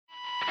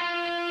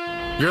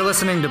You're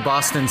listening to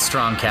Boston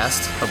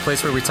Strongcast, a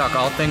place where we talk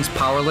all things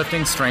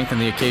powerlifting, strength,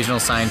 and the occasional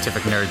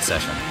scientific nerd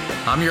session.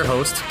 I'm your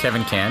host,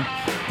 Kevin Can,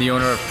 the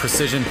owner of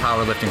Precision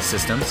Powerlifting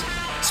Systems,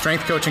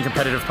 strength coach and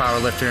competitive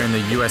powerlifter in the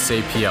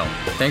USAPL.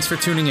 Thanks for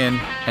tuning in,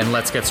 and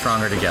let's get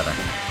stronger together.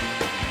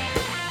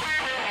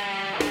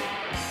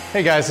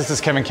 Hey guys, this is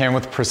Kevin Can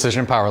with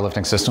Precision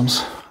Powerlifting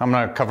Systems. I'm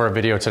going to cover a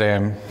video today.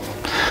 I'm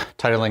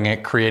titling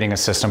it Creating a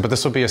System, but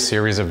this will be a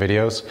series of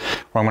videos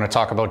where I'm going to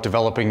talk about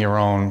developing your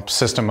own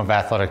system of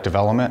athletic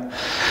development.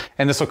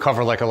 And this will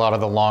cover like a lot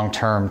of the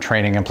long-term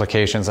training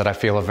implications that I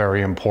feel are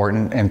very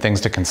important and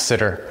things to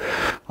consider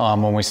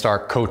when we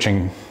start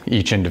coaching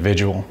each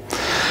individual.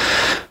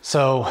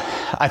 So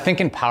I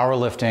think in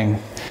powerlifting,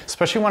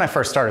 especially when I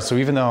first started, so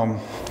even though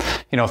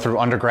through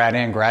undergrad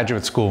and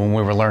graduate school, when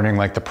we were learning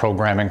like the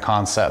programming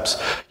concepts,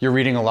 you're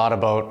reading a lot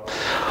about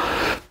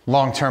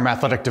long-term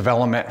athletic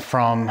development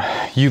from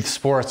youth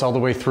sports all the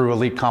way through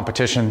elite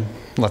competition,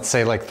 let's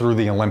say like through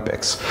the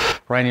Olympics,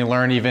 right? And you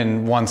learn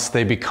even once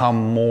they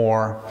become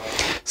more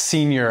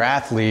senior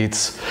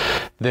athletes,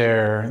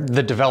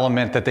 the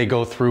development that they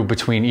go through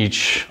between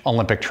each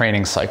Olympic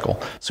training cycle.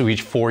 So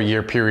each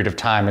 4-year period of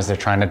time as they're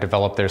trying to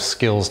develop their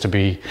skills to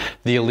be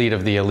the elite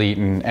of the elite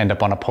and end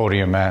up on a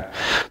podium at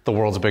the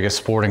world's biggest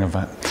sporting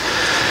event.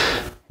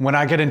 When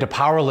I get into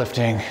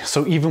powerlifting,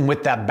 so even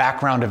with that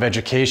background of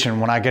education,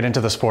 when I get into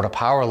the sport of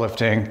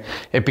powerlifting,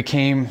 it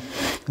became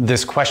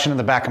this question in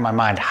the back of my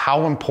mind: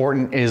 how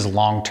important is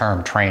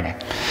long-term training?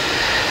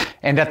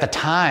 And at the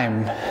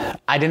time,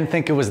 I didn't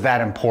think it was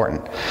that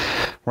important,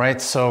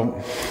 right?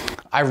 So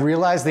I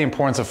realized the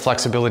importance of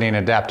flexibility and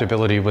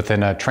adaptability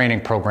within a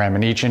training program,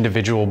 and each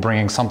individual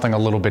bringing something a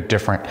little bit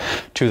different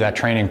to that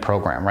training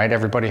program, right?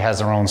 Everybody has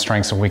their own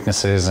strengths and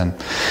weaknesses, and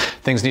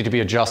things need to be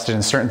adjusted,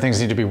 and certain things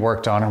need to be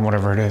worked on, and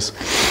whatever it is.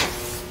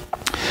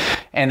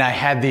 And I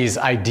had these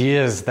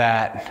ideas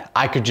that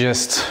I could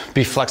just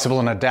be flexible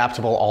and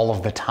adaptable all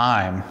of the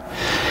time.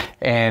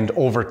 And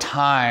over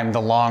time,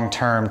 the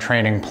long-term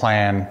training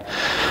plan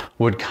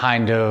would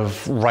kind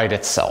of write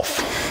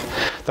itself.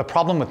 The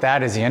problem with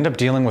that is you end up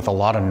dealing with a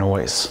lot of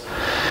noise,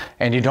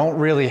 and you don't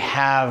really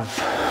have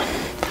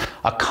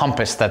a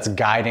compass that's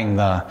guiding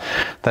the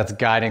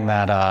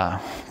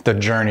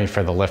journey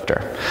for the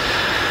lifter.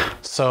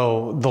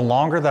 So the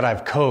longer that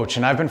I've coached,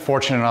 and I've been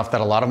fortunate enough that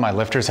a lot of my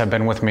lifters have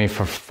been with me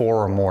for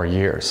 4 or more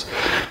years.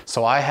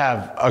 So I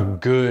have a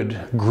good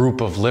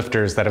group of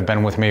lifters that have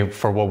been with me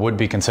for what would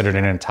be considered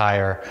an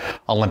entire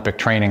Olympic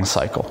training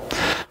cycle,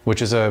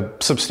 which is a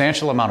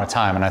substantial amount of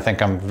time. And I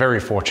think I'm very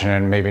fortunate,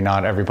 and maybe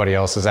not everybody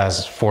else is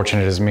as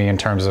fortunate as me in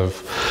terms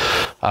of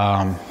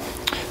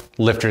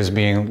lifters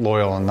being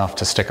loyal enough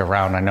to stick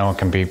around. I know it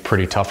can be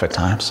pretty tough at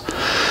times.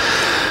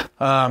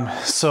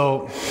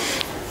 So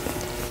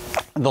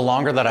the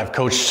longer that I've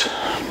coached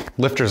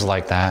lifters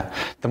like that,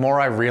 the more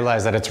I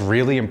realize that it's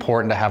really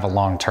important to have a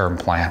long-term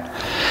plan.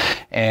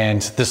 And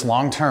this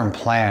long-term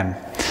plan,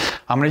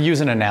 I'm going to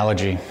use an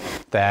analogy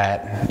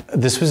that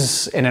this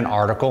was in an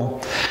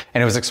article,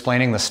 and it was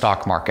explaining the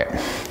stock market.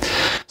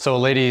 So a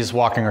lady's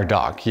walking her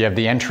dog. You have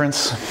the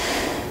entrance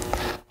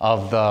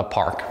of the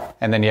park,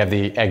 and then you have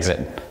the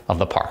exit of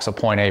the park. So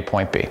point A,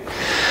 point B.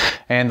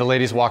 And the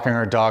lady's walking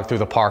her dog through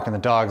the park, and the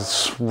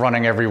dog's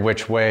running every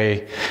which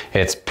way.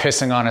 It's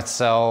pissing on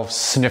itself,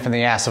 sniffing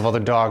the ass of other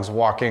dogs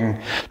walking,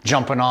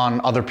 jumping on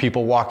other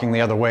people walking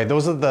the other way.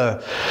 Those are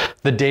the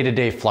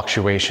day-to-day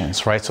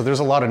fluctuations, right? So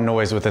there's a lot of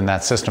noise within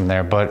that system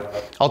there,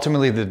 but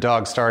ultimately the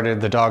dog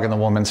and the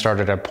woman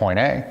started at point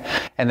A,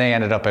 and they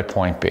ended up at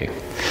point B.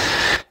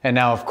 And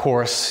now, of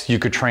course, you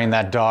could train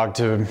that dog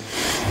to,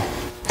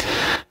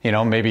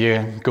 maybe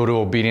you go to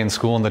obedience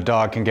school and the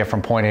dog can get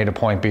from point A to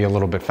point B a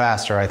little bit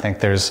faster. I think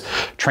there's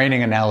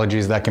training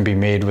analogies that can be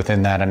made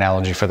within that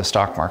analogy for the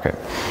stock market.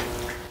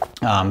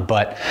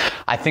 But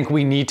I think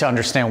we need to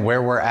understand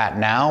where we're at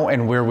now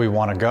and where we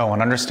want to go,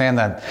 and understand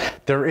that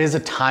there is a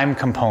time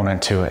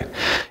component to it.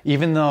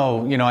 Even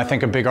though, I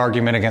think a big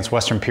argument against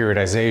Western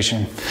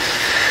periodization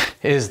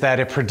is that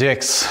it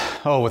predicts,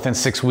 within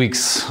 6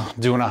 weeks,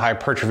 doing a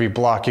hypertrophy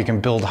block, you can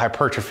build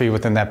hypertrophy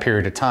within that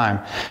period of time.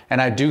 And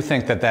I do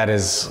think that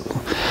is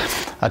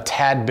a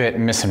tad bit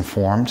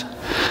misinformed.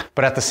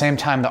 But at the same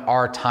time, there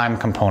are time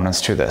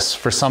components to this.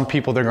 For some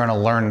people, they're going to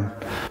learn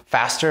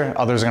faster,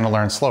 others are going to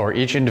learn slower.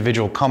 Each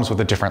individual comes with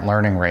a different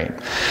learning rate.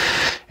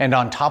 And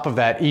on top of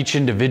that, each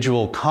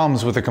individual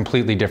comes with a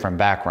completely different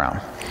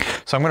background.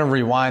 So I'm going to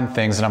rewind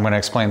things, and I'm going to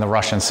explain the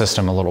Russian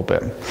system a little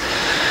bit.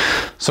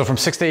 So from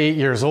 6 to 8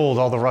 years old,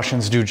 all the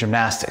Russians do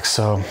gymnastics.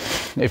 So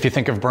if you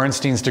think of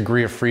Bernstein's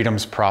degree of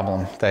freedom's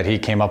problem that he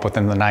came up with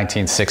in the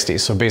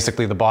 1960s. So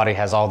basically the body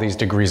has all these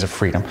degrees of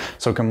freedom.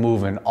 So it can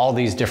move in all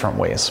these different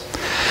ways.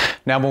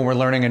 Now, when we're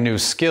learning a new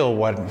skill,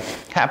 what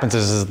happens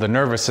is the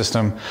nervous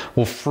system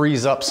will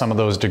freeze up some of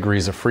those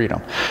degrees of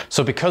freedom.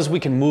 So because we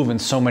can move in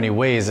so many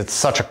ways, it's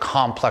such a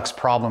complex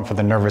problem for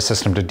the nervous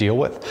system to deal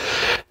with,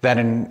 that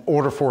in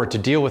order for it to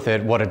deal with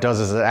it, what it does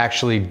is it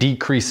actually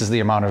decreases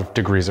the amount of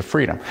degrees of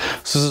freedom.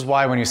 So this is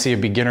why when you see a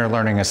beginner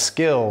learning a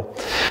skill,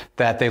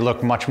 that they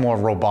look much more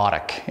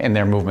robotic in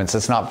their movements.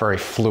 It's not very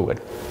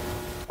fluid.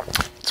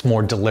 It's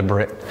more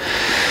deliberate.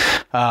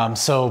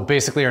 So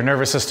basically our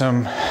nervous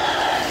system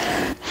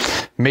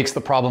makes the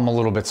problem a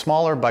little bit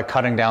smaller by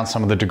cutting down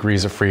some of the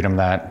degrees of freedom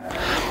that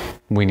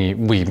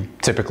we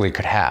typically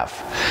could have.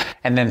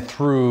 And then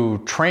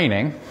through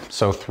training,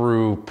 so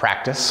through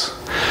practice,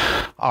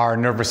 our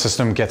nervous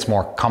system gets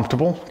more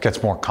comfortable,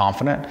 gets more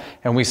confident,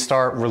 and we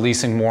start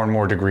releasing more and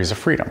more degrees of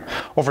freedom.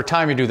 Over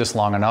time, you do this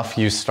long enough,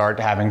 you start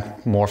having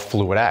more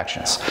fluid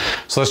actions.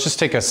 So let's just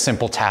take a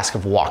simple task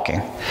of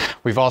walking.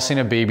 We've all seen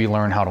a baby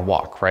learn how to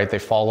walk, right? They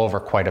fall over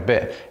quite a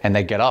bit, and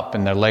they get up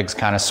and their legs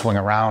kind of swing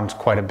around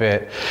quite a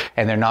bit,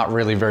 and they're not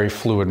really very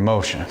fluid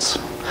motions.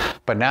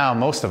 But now,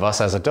 most of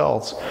us as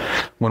adults,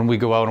 when we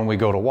go out and we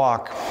go to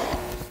walk,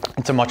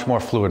 it's a much more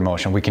fluid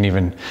motion. We can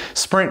even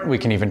sprint, we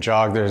can even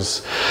jog.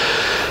 There's,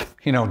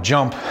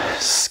 jump,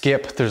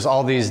 skip. There's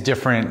all these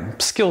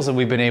different skills that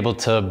we've been able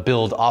to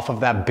build off of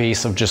that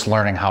base of just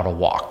learning how to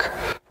walk,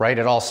 right?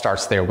 It all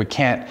starts there. We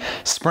can't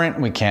sprint,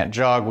 we can't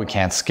jog, we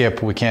can't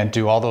skip, we can't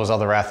do all those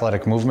other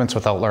athletic movements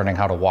without learning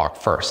how to walk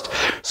first.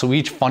 So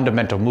each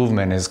fundamental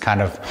movement is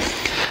kind of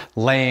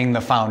laying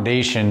the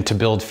foundation to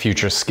build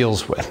future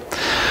skills with.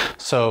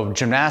 So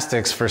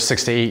gymnastics for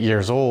 6 to 8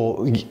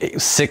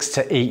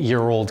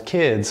 year old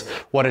kids,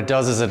 what it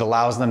does is it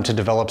allows them to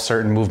develop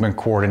certain movement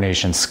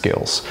coordination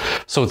skills.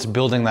 So it's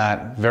building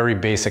that very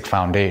basic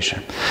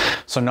foundation.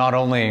 So not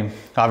only,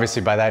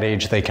 obviously by that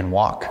age they can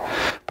walk,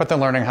 but they're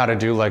learning how to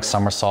do like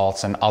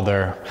somersaults and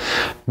other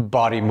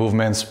body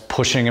movements,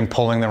 pushing and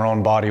pulling their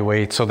own body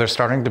weight. So they're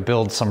starting to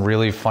build some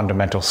really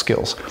fundamental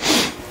skills.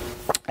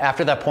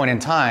 After that point in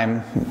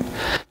time,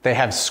 they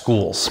have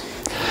schools.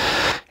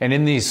 And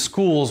in these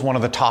schools, one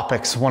of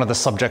the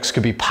subjects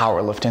could be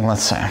powerlifting,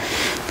 let's say.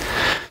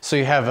 So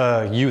you have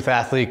a youth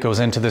athlete goes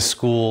into this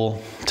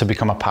school to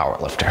become a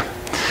powerlifter.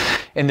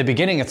 In the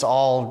beginning, it's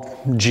all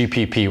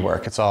GPP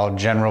work. It's all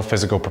general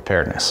physical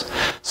preparedness.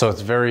 So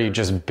it's very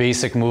just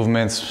basic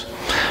movements,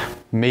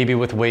 maybe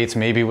with weights,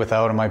 maybe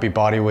without, it might be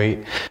body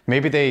weight.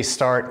 Maybe they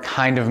start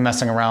kind of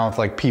messing around with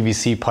like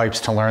PVC pipes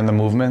to learn the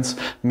movements,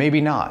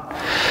 maybe not.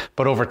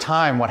 But over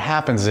time, what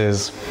happens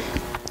is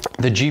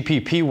the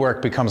GPP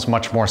work becomes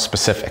much more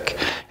specific,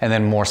 and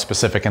then more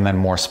specific, and then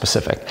more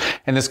specific.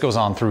 And this goes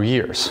on through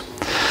years.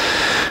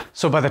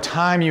 So by the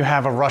time you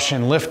have a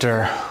Russian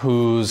lifter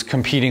who's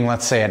competing,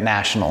 let's say at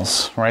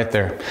nationals, right?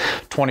 They're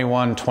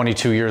 21,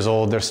 22 years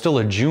old, they're still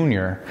a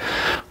junior,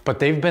 but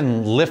they've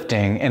been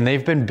lifting and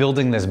they've been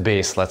building this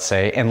base, let's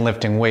say, and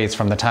lifting weights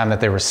from the time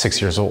that they were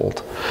 6 years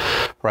old,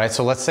 right?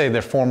 So let's say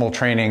their formal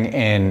training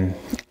in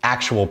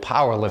actual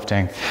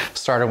powerlifting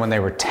started when they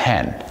were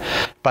 10.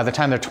 By the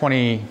time they're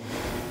 20,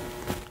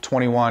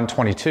 21,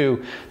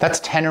 22, that's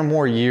 10 or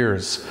more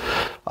years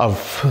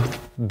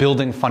of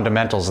building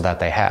fundamentals that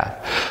they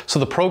have. So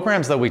the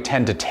programs that we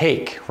tend to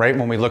take, right,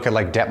 when we look at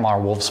like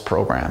Detmar Wolf's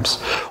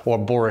programs or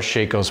Boris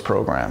Sheiko's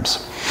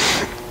programs,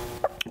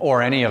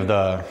 or any of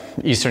the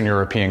Eastern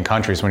European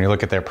countries, when you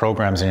look at their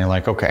programs and you're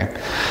like, okay,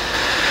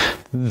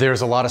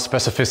 there's a lot of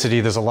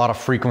specificity, there's a lot of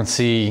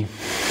frequency,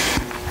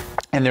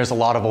 and there's a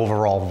lot of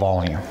overall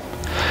volume.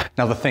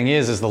 Now the thing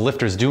is the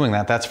lifters doing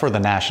that, that's for the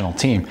national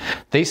team.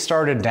 They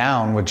started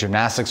down with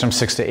gymnastics from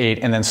 6 to 8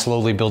 and then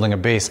slowly building a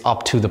base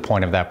up to the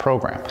point of that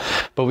program.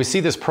 But we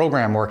see this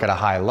program work at a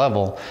high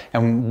level,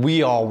 and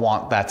we all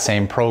want that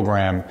same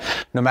program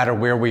no matter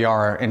where we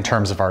are in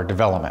terms of our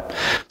development.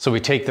 So we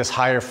take this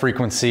higher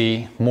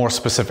frequency, more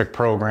specific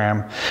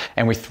program,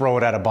 and we throw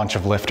it at a bunch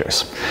of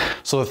lifters.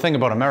 So the thing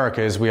about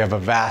America is we have a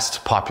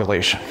vast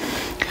population,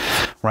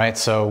 right?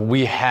 So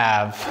we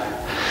have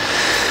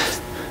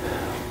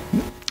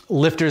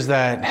lifters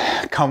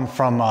that come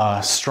from a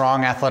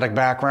strong athletic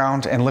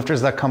background and lifters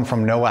that come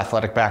from no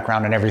athletic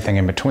background and everything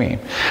in between.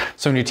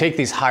 So when you take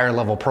these higher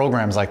level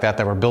programs like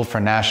that were built for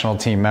national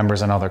team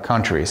members in other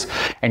countries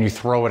and you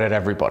throw it at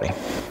everybody,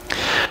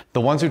 the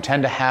ones who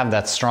tend to have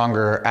that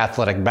stronger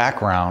athletic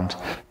background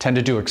tend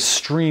to do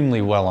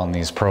extremely well on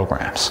these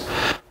programs,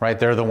 right?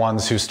 They're the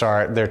ones who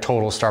their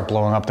totals start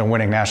blowing up. They're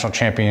winning national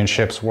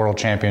championships, world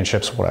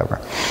championships,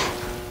 whatever.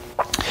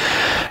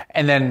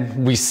 And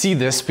then we see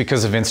this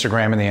because of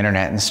Instagram and the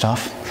internet and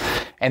stuff.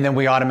 And then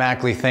we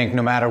automatically think,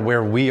 no matter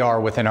where we are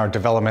within our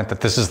development,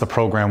 that this is the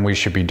program we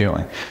should be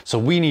doing. So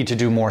we need to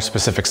do more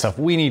specific stuff.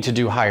 We need to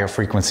do higher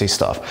frequency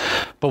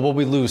stuff. But what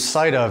we lose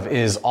sight of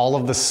is all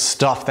of the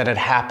stuff that had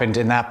happened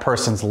in that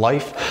person's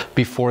life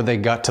before they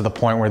got to the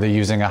point where they're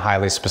using a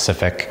highly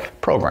specific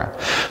program.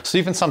 So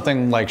even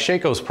something like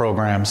Sheiko's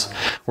programs,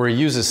 where he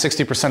uses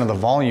 60% of the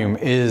volume,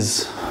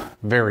 is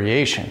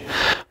variation,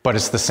 but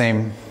it's the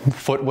same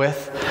foot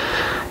width,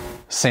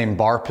 same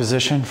bar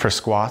position for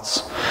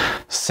squats,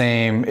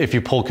 same, if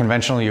you pull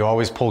conventional, you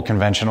always pull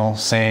conventional,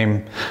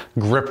 same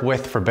grip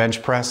width for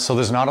bench press. So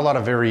there's not a lot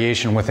of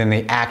variation within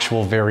the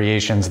actual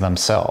variations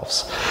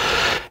themselves.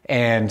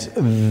 And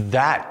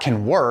that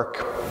can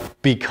work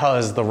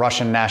because the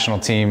Russian national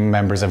team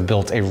members have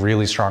built a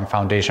really strong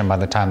foundation by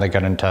the time they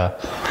got into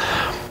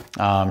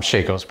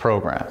Sheiko's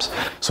programs.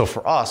 So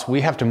for us, we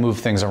have to move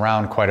things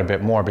around quite a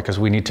bit more because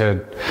we need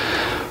to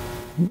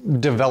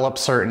develop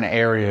certain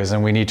areas,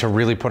 and we need to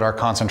really put our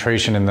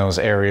concentration in those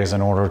areas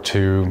in order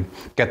to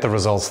get the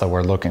results that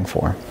we're looking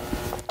for.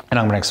 And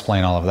I'm going to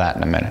explain all of that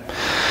in a minute.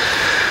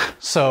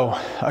 So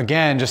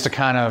again, just to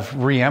kind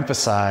of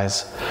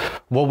re-emphasize,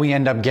 what we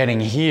end up getting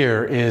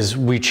here is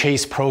we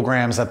chase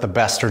programs that the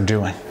best are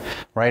doing,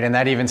 right? And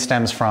that even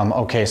stems from,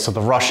 okay, so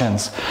the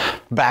Russians,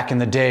 back in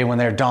the day when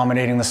they're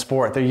dominating the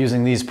sport, they're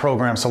using these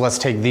programs, so let's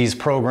take these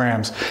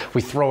programs,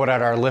 we throw it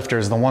at our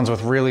lifters, the ones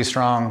with really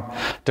strong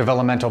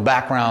developmental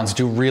backgrounds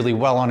do really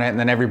well on it, and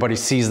then everybody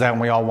sees that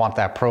and we all want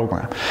that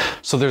program.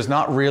 So there's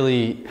not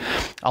really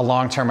a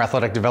long-term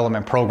athletic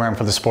development program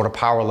for the sport of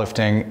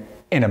powerlifting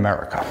in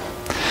America.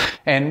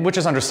 And which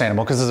is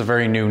understandable because it's a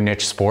very new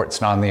niche sport. It's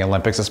not in the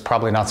Olympics. It's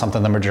probably not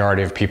something the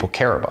majority of people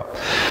care about.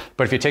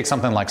 But if you take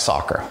something like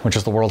soccer, which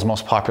is the world's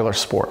most popular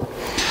sport.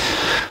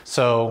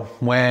 So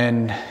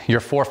when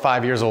you're 4 or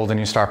 5 years old and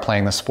you start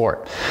playing the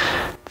sport,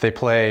 they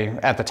play,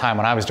 at the time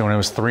when I was doing it, it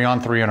was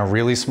 3-on-3 on a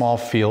really small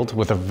field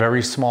with a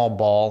very small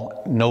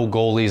ball, no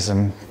goalies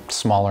and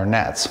smaller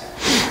nets.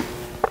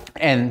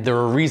 And there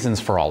are reasons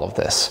for all of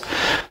this.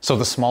 So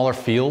the smaller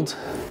field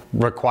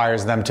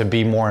requires them to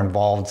be more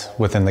involved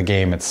within the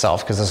game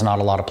itself because there's not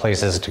a lot of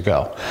places to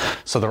go.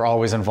 So they're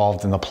always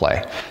involved in the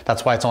play.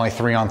 That's why it's only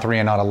 3-on-3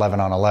 and not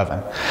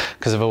 11-on-11.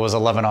 Because if it was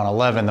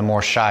 11-on-11, the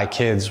more shy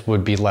kids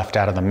would be left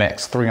out of the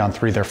mix.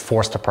 3-on-3, they're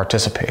forced to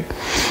participate.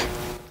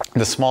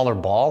 The smaller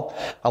ball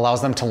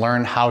allows them to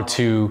learn how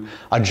to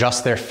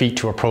adjust their feet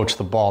to approach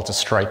the ball to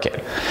strike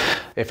it.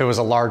 If it was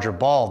a larger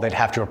ball, they'd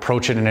have to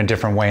approach it in a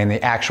different way, and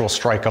the actual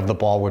strike of the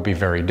ball would be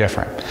very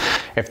different.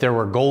 If there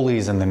were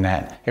goalies in the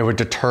net, it would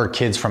deter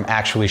kids from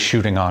actually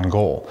shooting on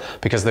goal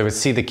because they would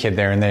see the kid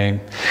there and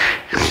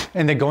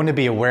they're going to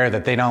be aware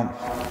that they don't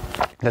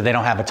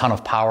have a ton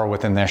of power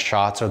within their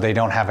shots, or they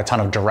don't have a ton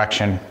of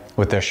direction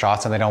with their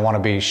shots, and they don't want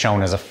to be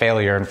shown as a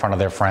failure in front of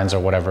their friends or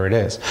whatever it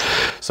is.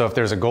 So if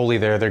there's a goalie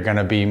there, they're going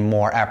to be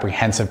more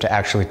apprehensive to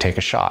actually take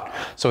a shot.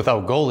 So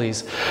without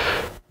goalies,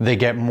 they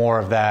get more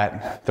of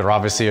that. They're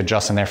obviously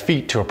adjusting their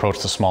feet to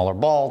approach the smaller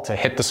ball, to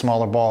hit the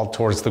smaller ball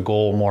towards the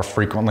goal more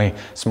frequently.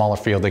 Smaller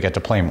field, they get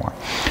to play more.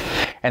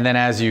 And then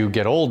as you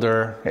get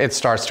older, it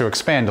starts to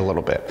expand a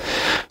little bit.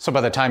 So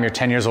by the time you're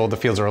 10 years old, the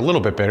fields are a little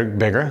bit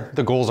bigger.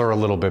 The goals are a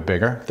little bit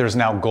bigger. There's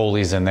now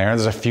goalies in there.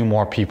 There's a few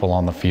more people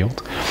on the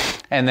field.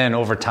 And then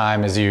over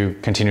time, as you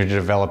continue to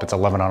develop, it's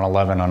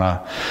 11-on-11 on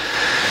a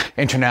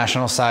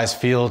international size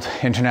field,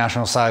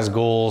 international size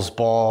goals,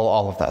 ball,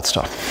 all of that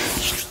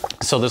stuff.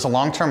 So there's a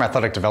long-term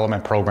athletic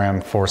development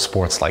program for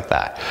sports like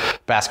that.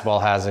 Basketball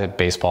has it,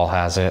 baseball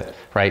has it,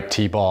 right?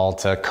 T-ball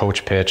to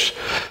coach pitch.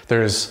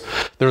 There's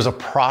a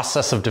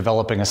process of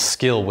developing a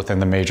skill within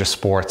the major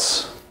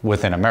sports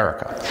within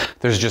America.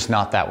 There's just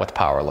not that with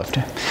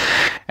powerlifting.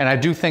 And I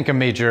do think a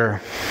major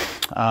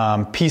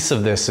piece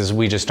of this is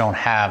we just don't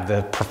have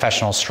the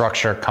professional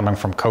structure coming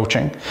from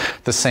coaching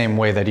the same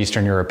way that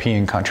Eastern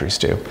European countries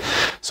do.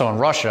 So in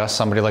Russia,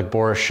 somebody like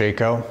Boris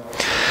Shayko,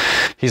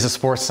 he's a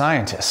sports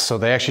scientist. So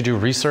they actually do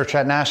research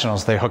at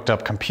nationals. They hooked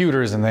up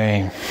computers and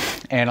they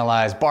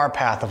analyze bar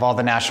path of all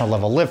the national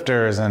level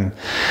lifters, and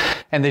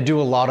they do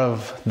a lot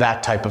of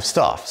that type of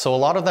stuff. So a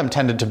lot of them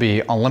tended to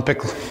be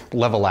Olympic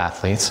level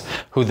athletes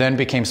who then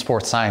became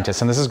sports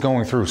scientists. And this is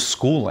going through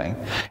schooling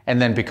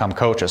and then become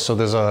coaches. So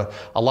there's a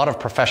lot of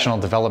professional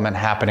development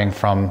happening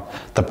from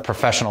the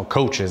professional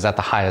coaches at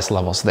the highest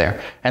levels there.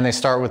 And they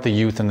start with the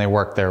youth and they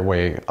work their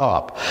way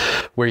up.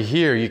 Where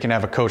here you can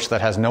have a coach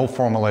that has no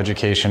formal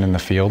education in the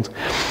field,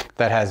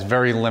 that has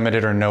very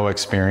limited or no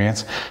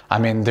experience. I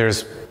mean,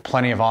 there's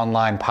plenty of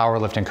online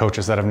powerlifting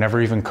coaches that have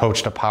never even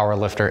coached a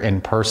powerlifter in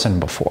person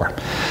before.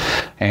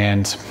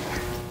 And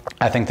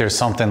I think there's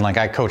something like,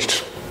 I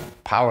coached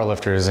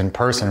powerlifters in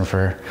person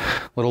for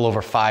a little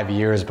over 5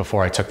 years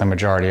before I took the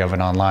majority of it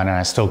online, and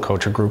I still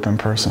coach a group in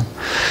person.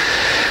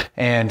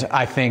 And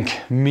I think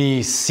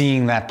me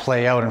seeing that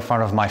play out in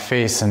front of my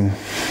face, and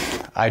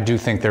I do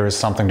think there is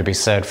something to be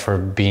said for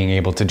being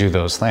able to do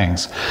those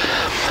things.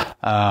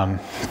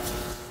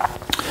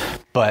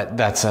 But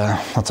that's a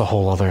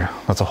whole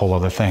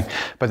other thing.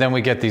 But then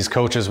we get these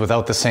coaches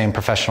without the same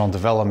professional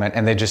development,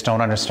 and they just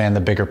don't understand the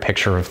bigger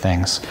picture of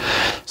things.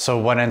 So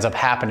what ends up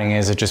happening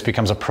is it just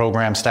becomes a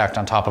program stacked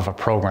on top of a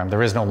program.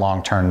 There is no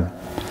long-term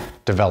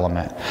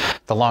development.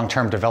 The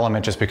long-term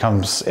development just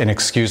becomes an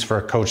excuse for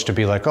a coach to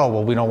be like, oh,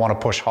 well, we don't want to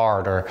push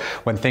hard, or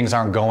when things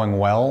aren't going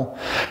well,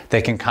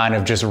 they can kind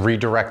of just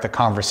redirect the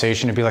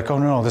conversation and be like, oh,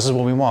 no, this is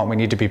what we want. We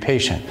need to be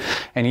patient.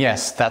 And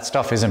yes, that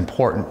stuff is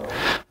important,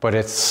 but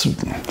it's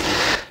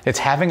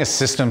having a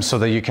system so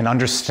that you can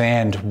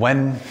understand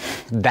when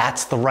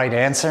that's the right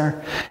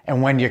answer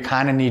and when you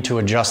kind of need to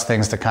adjust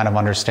things to kind of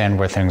understand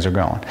where things are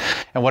going.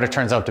 And what it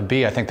turns out to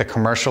be, I think the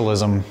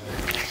commercialism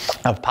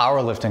of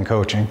powerlifting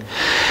coaching,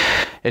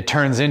 it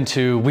turns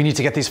into, we need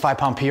to get these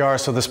 5-pound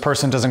PRs so this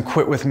person doesn't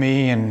quit with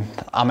me and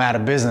I'm out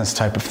of business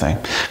type of thing.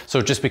 So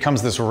it just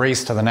becomes this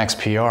race to the next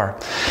PR.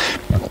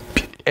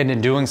 And in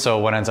doing so,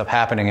 what ends up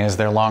happening is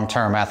their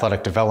long-term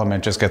athletic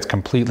development just gets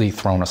completely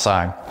thrown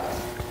aside.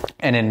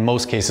 And in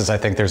most cases, I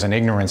think there's an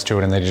ignorance to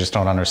it and they just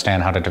don't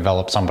understand how to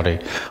develop somebody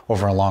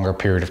over a longer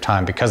period of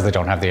time because they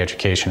don't have the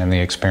education and the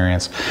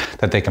experience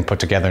that they can put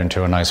together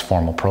into a nice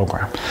formal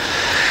program.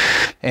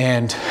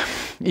 And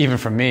even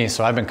for me,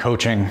 so I've been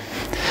coaching,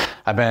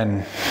 I've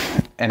been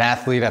an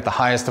athlete at the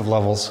highest of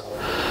levels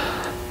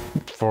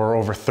for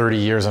over 30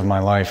 years of my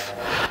life.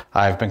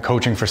 I've been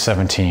coaching for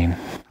 17.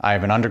 I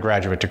have an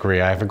undergraduate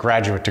degree. I have a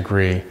graduate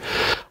degree.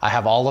 I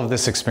have all of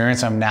this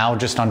experience. I'm now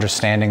just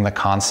understanding the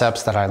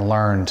concepts that I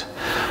learned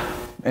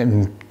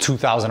in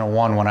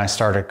 2001 when I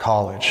started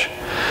college.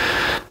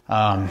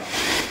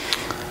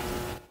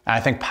 I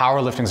think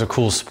powerlifting is a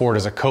cool sport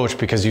as a coach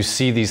because you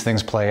see these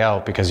things play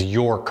out because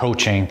your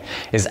coaching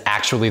is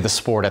actually the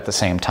sport at the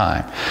same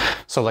time.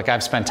 So like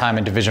I've spent time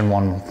in Division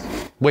I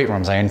weight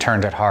rooms. I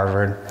interned at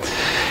Harvard.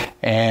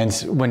 And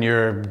when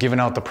you're giving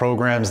out the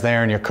programs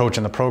there and you're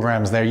coaching the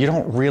programs there, you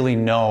don't really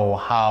know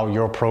how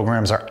your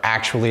programs are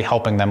actually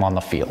helping them on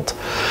the field,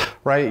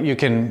 right? You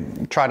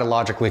can try to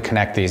logically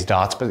connect these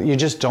dots, but you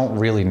just don't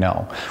really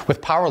know. With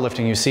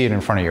powerlifting, you see it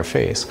in front of your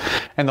face.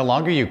 And the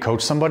longer you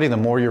coach somebody, the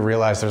more you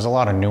realize there's a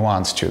lot of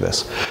nuance to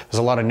this. There's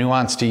a lot of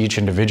nuance to each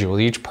individual.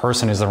 Each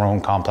person is their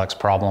own complex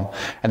problem.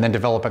 And then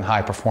developing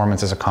high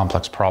performance is a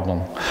complex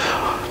problem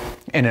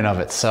in and of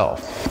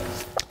itself.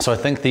 So I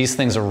think these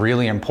things are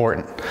really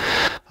important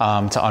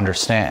to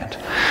understand.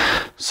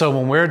 So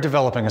when we're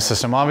developing a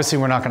system, obviously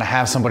we're not going to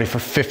have somebody for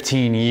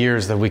 15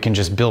 years that we can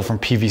just build from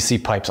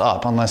PVC pipes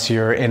up unless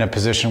you're in a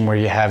position where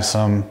you have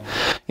some,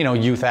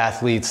 youth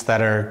athletes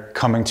that are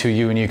coming to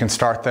you and you can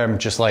start them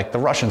just like the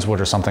Russians would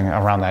or something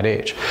around that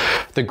age.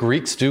 The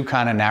Greeks do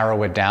kind of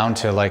narrow it down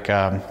to like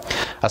a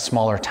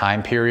smaller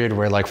time period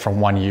where like for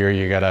 1 year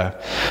you got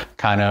to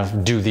kind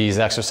of do these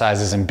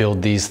exercises and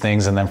build these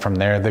things, and then from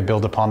there they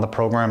build upon the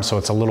program. So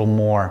it's a little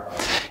more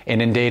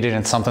inundated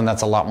and something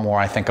that's a lot more,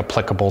 I think,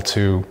 applicable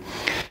to,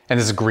 and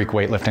this is Greek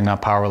weightlifting,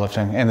 not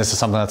powerlifting, and this is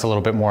something that's a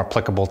little bit more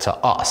applicable to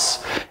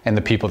us and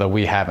the people that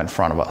we have in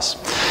front of us.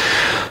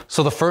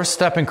 So the first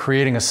step in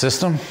creating a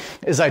system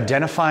is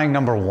identifying,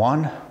 number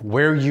one,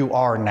 where you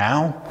are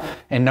now,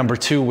 and number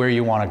two, where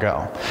you want to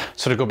go.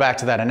 So to go back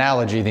to that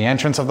analogy, the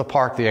entrance of the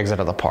park, the exit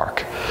of the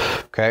park,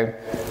 okay?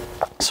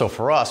 So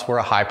for us, we're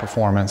a high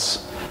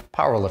performance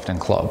powerlifting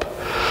club.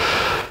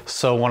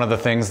 So one of the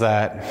things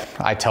that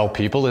I tell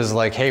people is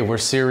like, hey, we're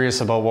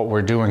serious about what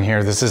we're doing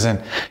here. This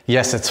isn't,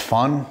 yes, it's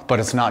fun, but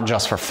it's not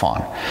just for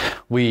fun.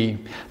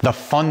 The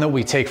fun that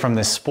we take from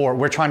this sport,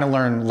 we're trying to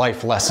learn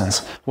life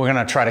lessons. We're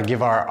going to try to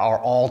give our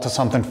all to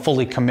something,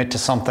 fully commit to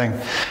something,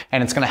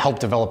 and it's going to help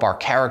develop our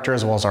character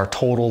as well as our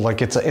total.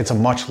 Like it's a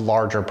much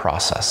larger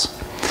process.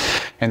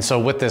 And so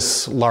with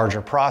this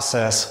larger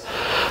process,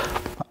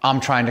 I'm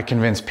trying to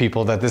convince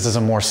people that this is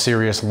a more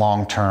serious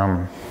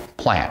long-term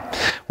plan.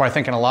 Where I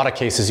think in a lot of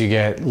cases you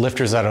get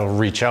lifters that'll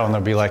reach out and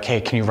they'll be like,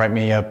 hey, can you write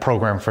me a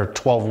program for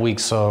 12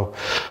 weeks so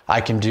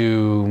I can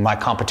do my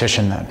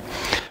competition then?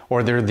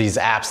 Or there are these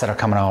apps that are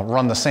coming out,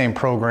 run the same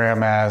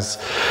program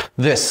as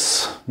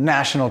this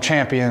national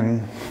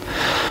champion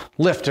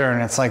lifter,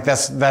 and it's like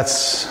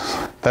that's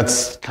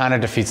kind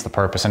of defeats the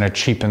purpose, and it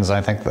cheapens, I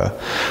think,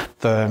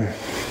 the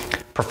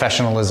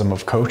professionalism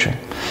of coaching.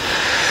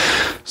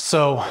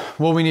 So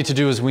what we need to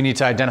do is we need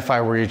to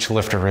identify where each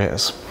lifter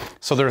is.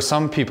 So there are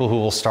some people who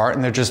will start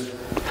and they're just,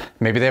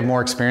 maybe they have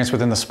more experience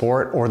within the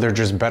sport, or they're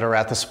just better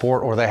at the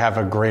sport, or they have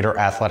a greater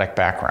athletic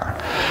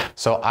background.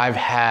 So I've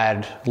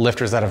had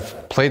lifters that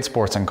have played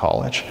sports in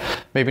college,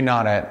 maybe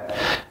not at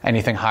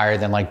anything higher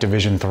than like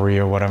Division III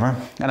or whatever.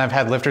 And I've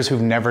had lifters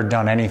who've never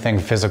done anything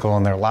physical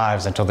in their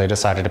lives until they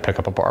decided to pick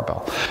up a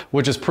barbell,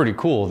 which is pretty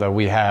cool that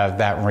we have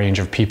that range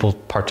of people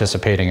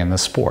participating in the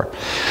sport.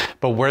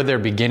 But where they're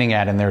beginning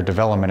at in their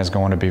development is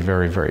going to be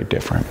very, very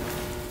different.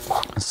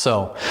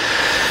 So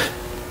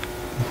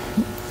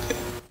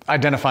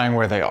identifying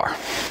where they are,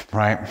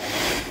 right?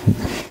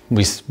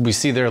 We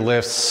see their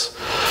lifts,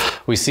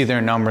 we see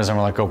their numbers, and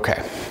we're like,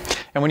 okay.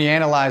 And when you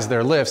analyze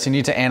their lifts, you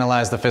need to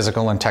analyze the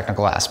physical and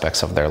technical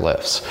aspects of their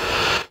lifts.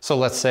 So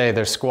let's say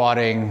they're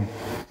squatting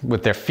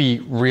with their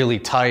feet really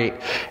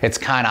tight. It's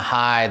kind of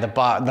high. The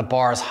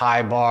bar is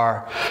high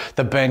bar.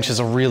 The bench is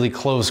a really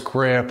close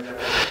grip.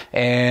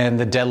 And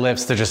the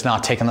deadlifts, they're just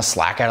not taking the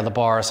slack out of the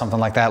bar or something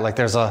like that. Like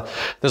there's a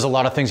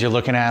lot of things you're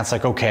looking at. It's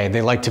like, okay,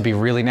 they like to be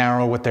really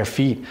narrow with their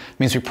feet. It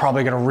means we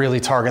probably got to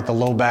really target the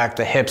low back,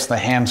 the hips, the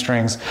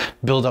hamstrings,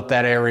 build up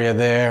that area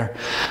there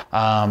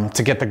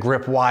to get the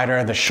grip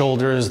wider, the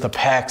shoulders, the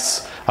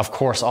pecs, of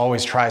course,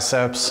 always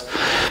triceps.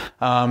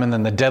 And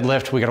then the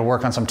deadlift, we got to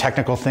work on some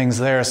technical things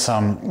there,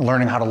 some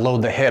learning how to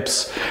load the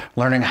hips,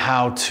 learning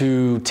how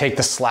to take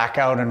the slack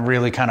out and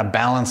really kind of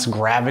balance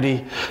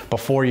gravity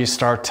before you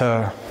start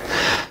to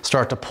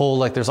pull.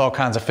 Like there's all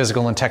kinds of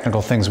physical and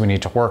technical things we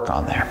need to work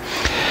on there.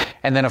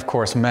 And then of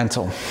course,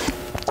 mental.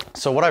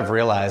 So what I've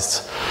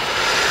realized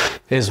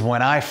is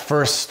when I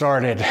first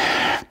started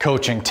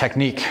coaching,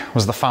 technique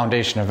was the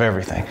foundation of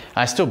everything.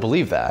 I still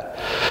believe that.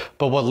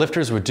 But what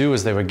lifters would do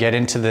is they would get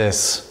into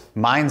this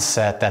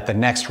mindset that the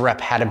next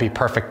rep had to be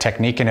perfect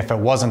technique, and if it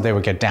wasn't, they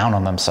would get down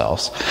on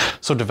themselves.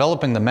 So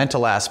developing the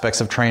mental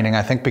aspects of training,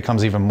 I think,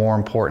 becomes even more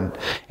important.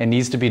 It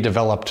needs to be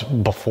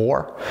developed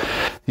before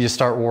you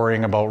start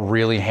worrying about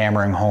really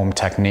hammering home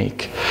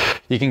technique.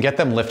 You can get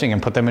them lifting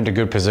and put them into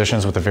good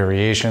positions with the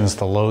variations,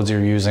 the loads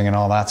you're using and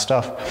all that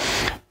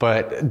stuff,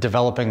 but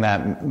developing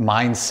that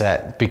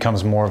mindset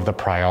becomes more of the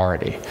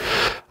priority.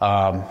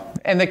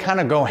 And they kind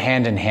of go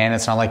hand in hand.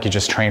 It's not like you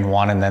just train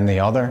one and then the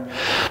other.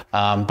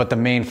 But the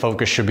main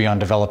focus should be on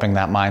developing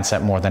that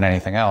mindset more than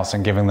anything else,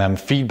 and giving them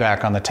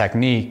feedback on the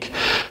technique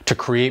to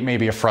create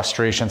maybe a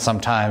frustration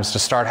sometimes, to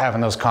start having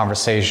those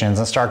conversations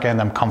and start getting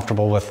them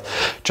comfortable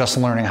with just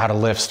learning how to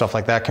lift. Stuff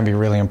like that can be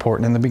really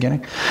important in the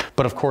beginning.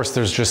 But of course,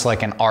 there's just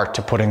like an art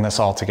to putting this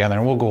all together,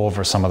 and we'll go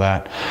over some of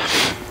that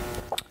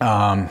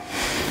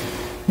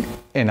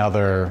in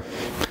other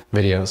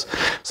videos.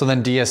 So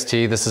then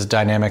DST, this is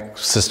dynamical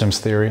systems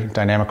theory.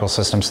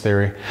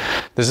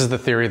 This is the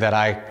theory that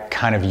I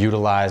kind of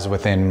utilize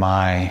within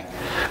my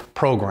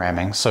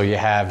programming. So you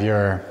have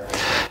your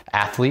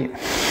athlete,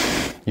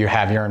 you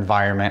have your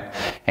environment,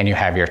 and you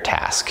have your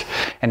task.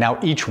 And now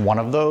each one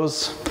of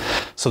those,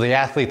 so the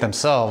athlete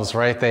themselves,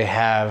 right, they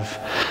have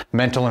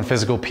mental and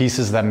physical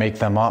pieces that make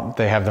them up.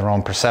 They have their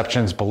own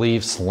perceptions,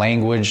 beliefs,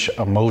 language,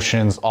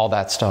 emotions, all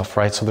that stuff,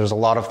 right? So there's a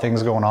lot of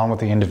things going on with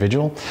the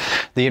individual.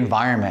 The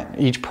environment,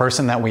 each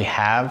person that we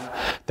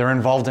have, they're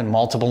involved in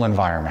multiple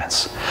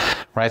environments,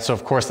 right? So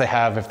of course they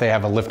have, if they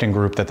have a lifting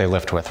group that they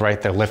lift with, right?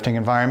 Their lifting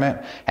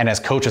environment. And as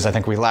coaches, I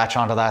think we latch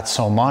onto that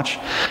so much,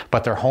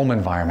 but their home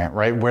environment,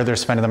 right? Where they're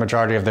spending the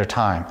majority of their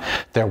time,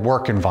 their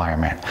work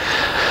environment.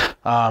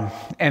 And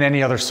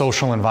any other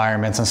social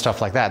environments and stuff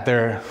like that.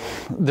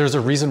 There's a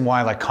reason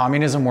why like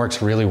communism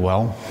works really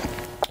well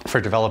for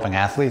developing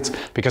athletes,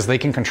 because they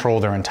can control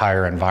their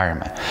entire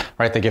environment,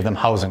 right? They give them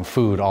housing,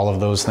 food, all of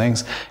those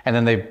things, and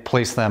then they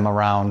place them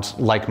around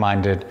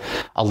like-minded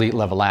elite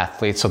level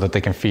athletes so that they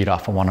can feed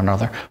off of one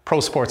another. Pro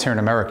sports here in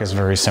America is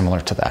very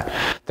similar to that.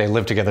 They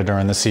live together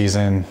during the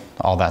season,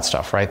 all that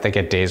stuff, right? They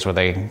get days where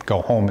they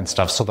go home and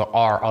stuff. So there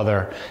are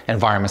other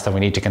environments that we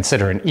need to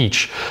consider, and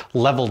each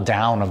level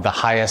down of the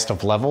highest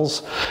of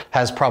levels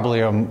has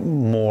probably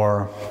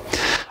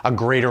a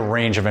greater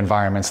range of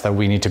environments that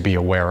we need to be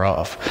aware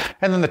of.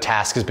 And then the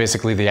task is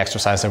basically the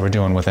exercise that we're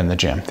doing within the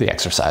gym, the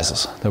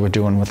exercises that we're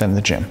doing within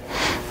the gym.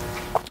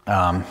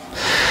 And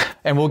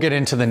we'll get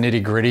into the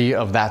nitty-gritty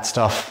of that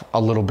stuff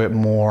a little bit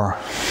more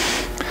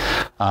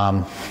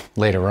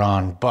later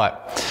on.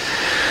 But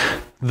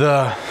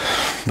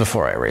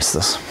before I erase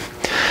this.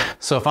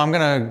 So if I'm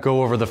gonna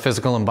go over the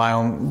physical and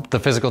the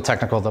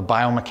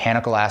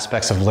biomechanical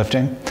aspects of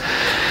lifting.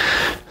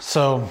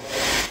 So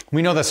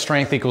we know that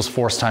strength equals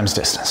force times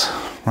distance,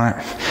 right?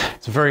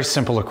 It's a very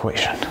simple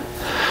equation.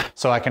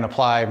 So I can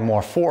apply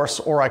more force,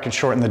 or I can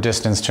shorten the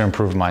distance to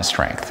improve my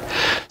strength.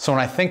 So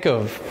when I think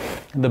of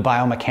the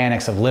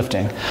biomechanics of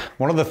lifting,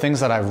 one of the things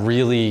that I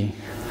really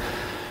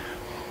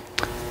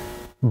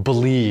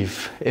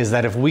believe is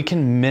that if we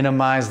can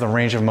minimize the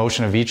range of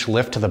motion of each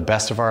lift to the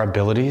best of our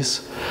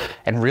abilities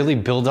and really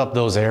build up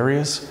those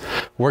areas,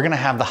 we're gonna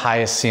have the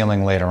highest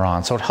ceiling later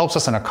on. So it helps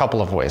us in a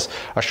couple of ways.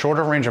 A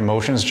shorter range of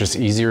motion is just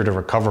easier to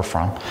recover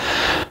from.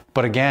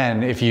 But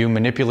again, if you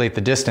manipulate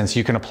the distance,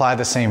 you can apply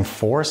the same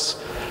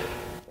force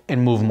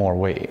and move more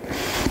weight.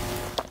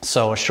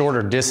 So a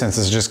shorter distance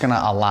is just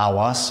gonna allow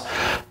us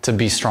to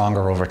be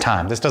stronger over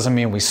time. This doesn't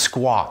mean we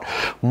squat,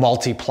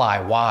 multiply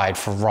wide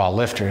for raw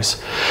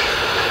lifters.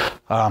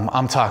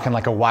 I'm talking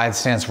like a wide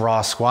stance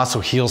raw squat, so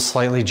heels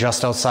slightly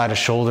just outside of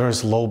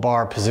shoulders, low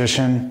bar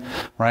position,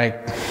 right?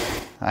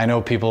 I know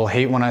people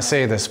hate when I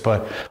say this,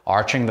 but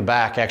arching the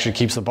back actually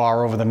keeps the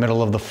bar over the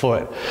middle of the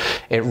foot.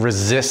 It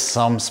resists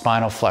some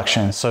spinal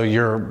flexion. So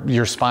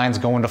your spine's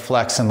going to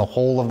flex in the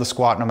whole of the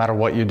squat no matter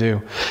what you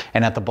do.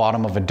 And at the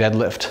bottom of a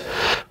deadlift,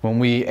 when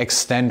we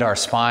extend our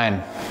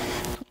spine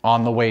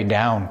on the way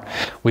down,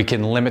 we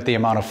can limit the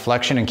amount of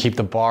flexion and keep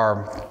the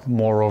bar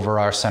more over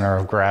our center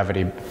of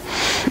gravity.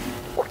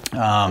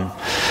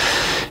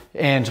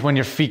 And when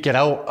your feet get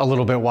out a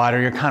little bit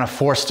wider, you're kind of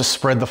forced to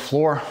spread the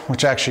floor,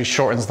 which actually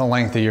shortens the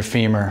length of your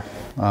femur.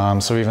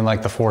 So even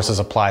like the forces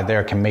applied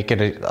there can make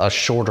it a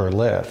shorter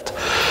lift.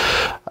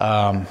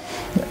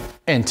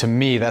 And to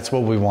me, that's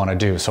what we want to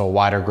do. So a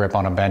wider grip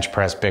on a bench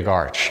press, big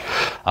arch.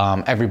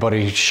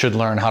 Everybody should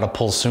learn how to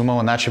pull sumo,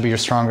 and that should be your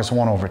strongest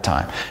one over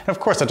time. And of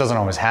course, that doesn't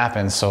always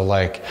happen. So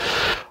like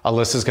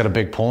Alyssa's got a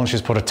big pull and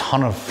she's put a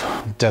ton of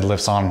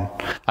deadlifts on,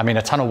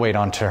 a ton of weight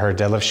onto her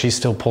deadlift. She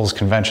still pulls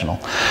conventional.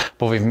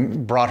 But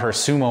we've brought her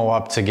sumo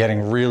up to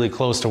getting really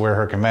close to where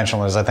her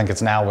conventional is. I think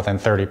it's now within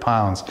 30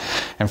 pounds.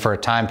 And for a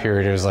time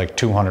period, it was like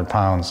 200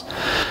 pounds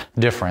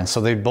difference. So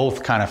they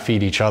both kind of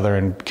feed each other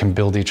and can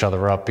build each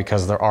other up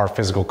because there are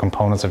physical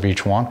components of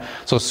each one.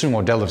 So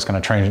sumo deadlift's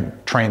going to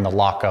train the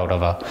lockout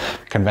of a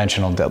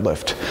conventional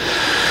deadlift.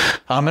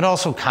 It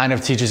also kind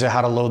of teaches you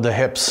how to load the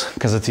hips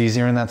because it's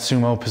easier in that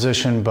sumo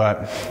position,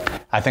 but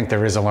I think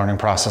there is a learning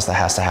process that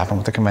has to happen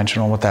with the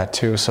conventional with that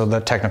too. So the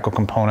technical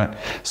component,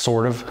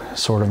 sort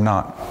of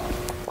not.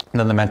 And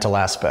then the mental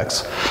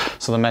aspects.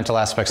 So the mental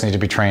aspects need to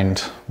be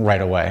trained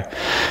right away.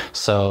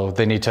 So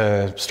they need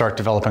to start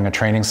developing a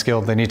training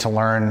skill. They need to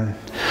learn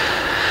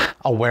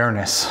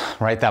awareness,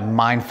 right? That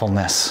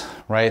mindfulness,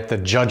 right? The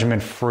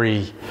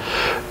judgment-free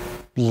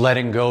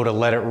letting go to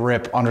let it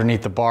rip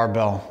underneath the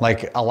barbell,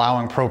 like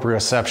allowing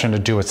proprioception to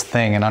do its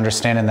thing and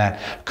understanding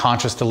that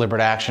conscious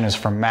deliberate action is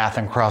for math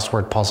and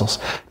crossword puzzles,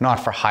 not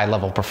for high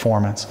level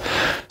performance.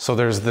 So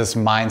there's this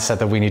mindset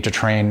that we need to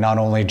train, not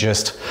only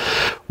just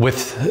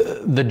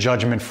with the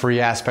judgment-free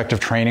aspect of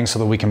training so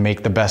that we can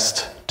make the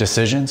best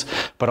decisions,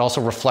 but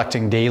also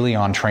reflecting daily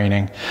on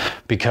training,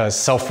 because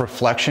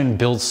self-reflection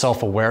builds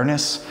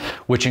self-awareness,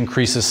 which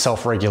increases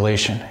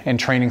self-regulation. And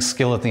training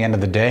skill at the end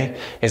of the day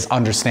is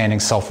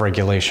understanding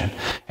self-regulation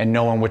and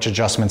knowing which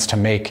adjustments to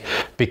make,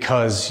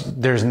 because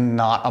there's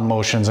not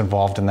emotions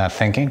involved in that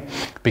thinking,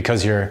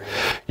 because you're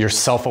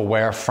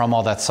self-aware from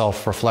all that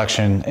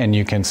self-reflection and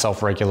you can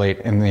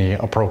self-regulate in the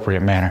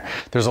appropriate manner.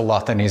 There's a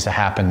lot that needs to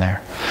happen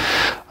there.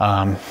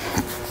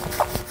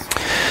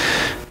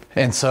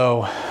 And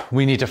so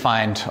we need to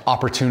find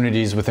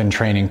opportunities within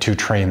training to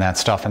train that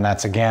stuff. And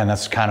that's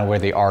kind of where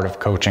the art of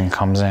coaching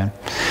comes in.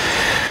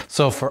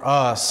 So for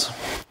us,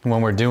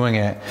 when we're doing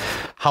it,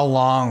 how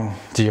long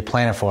do you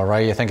plan it for,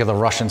 right? You think of the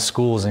Russian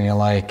schools and you're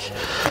like,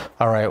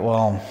 all right,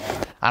 well,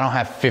 I don't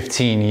have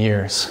 15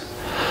 years,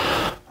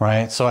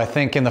 right? So I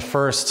think in the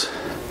first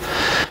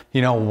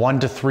 1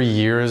 to 3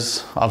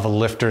 years of a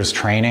lifter's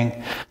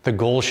training, the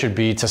goal should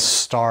be to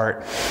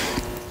start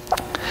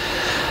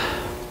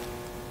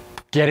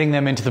getting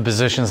them into the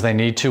positions they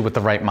need to with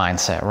the right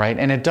mindset, right?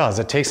 And it does.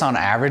 It takes on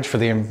average, for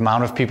the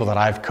amount of people that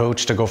I've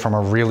coached, to go from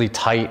a really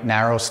tight,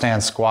 narrow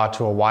stance squat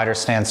to a wider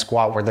stance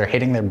squat where they're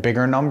hitting their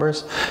bigger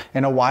numbers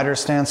in a wider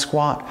stance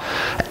squat,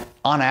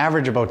 on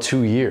average about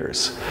 2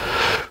 years.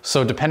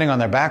 So depending on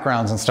their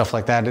backgrounds and stuff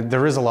like that,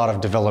 there is a lot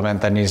of development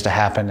that needs to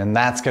happen, and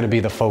that's going to be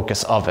the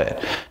focus of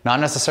it.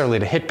 Not necessarily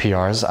to hit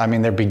PRs. I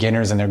mean, they're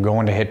beginners and they're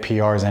going to hit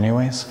PRs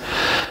anyways,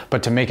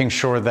 but to making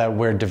sure that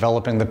we're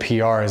developing the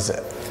PRs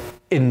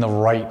in the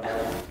right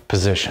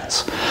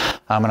positions.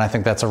 And I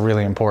think that's a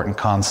really important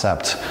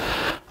concept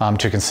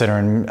to consider.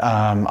 And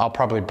I'll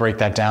probably break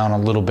that down a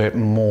little bit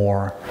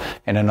more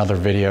in another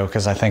video,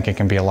 because I think it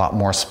can be a lot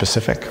more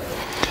specific.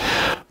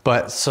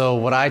 But so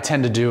what I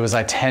tend to do is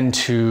I tend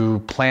to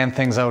plan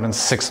things out in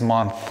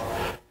 6-month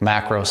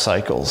macro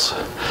cycles.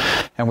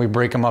 And we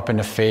break them up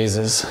into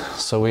phases.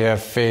 So we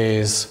have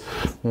phase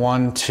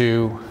 1,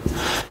 2,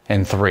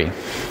 and 3.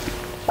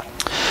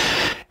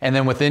 And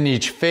then within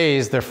each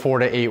phase, they're 4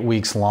 to 8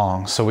 weeks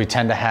long. So we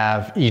tend to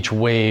have, each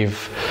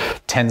wave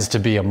tends to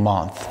be a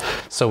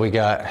month. So we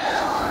got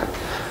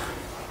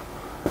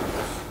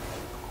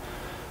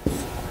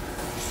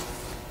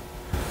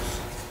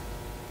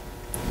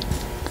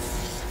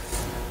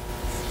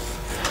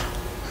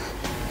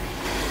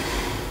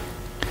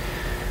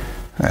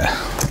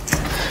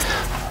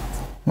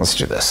let's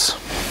do this.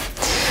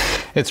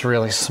 It's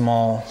really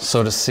small,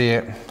 so to see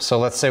it. So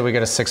let's say we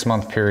get a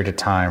 6-month period of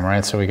time,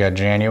 right? So we got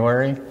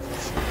January,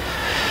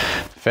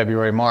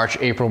 February, March,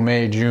 April,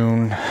 May,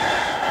 June,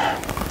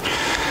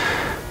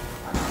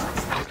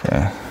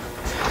 okay,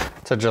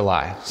 to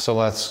July. So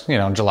let's,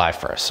 July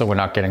 1st. So we're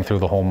not getting through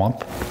the whole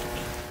month.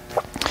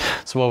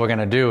 So what we're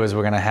gonna do is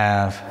we're gonna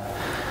have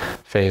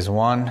phase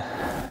 1,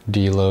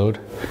 deload,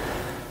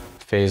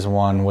 phase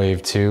 1,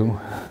 wave 2,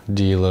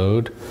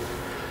 deload,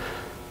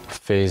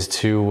 phase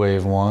 2,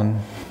 wave 1,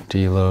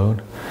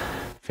 deload,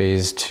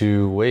 phase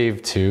 2,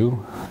 wave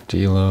 2,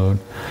 deload,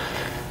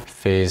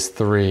 phase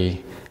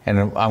 3, and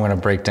I'm going to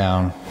break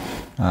down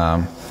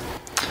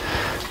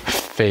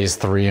phase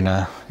 3 in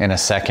a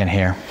second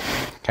here.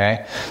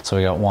 Okay, so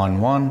we got 1,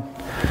 1,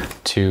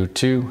 2,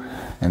 2,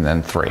 and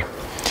then 3.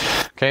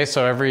 Okay,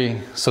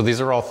 so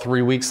these are all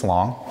 3 weeks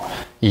long,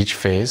 each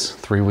phase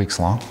 3 weeks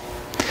long,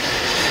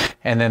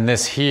 and then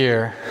this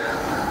here,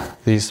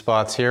 these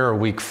spots here are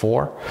week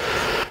 4,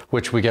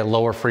 which we get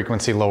lower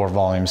frequency, lower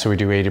volume. So we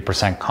do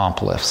 80%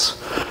 comp lifts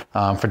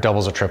for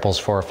doubles or triples,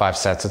 4 or 5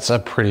 sets. It's a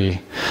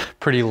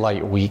pretty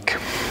light week.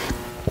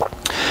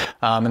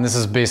 And this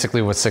is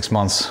basically what 6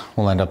 months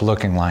will end up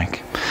looking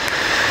like.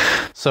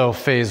 So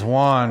phase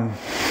 1,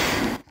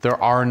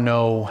 there are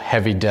no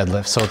heavy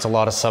deadlifts. So it's a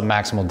lot of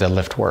submaximal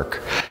deadlift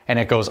work, and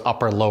it goes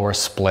upper lower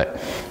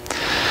split.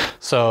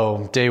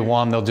 So day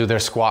 1, they'll do their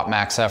squat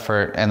max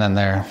effort and then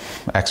their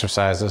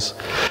exercises.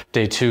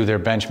 Day 2, their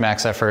bench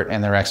max effort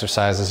and their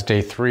exercises.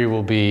 Day 3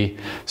 will be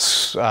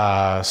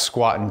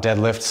squat and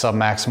deadlift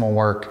submaximal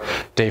work.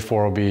 Day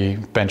 4 will be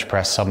bench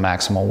press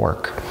submaximal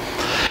work.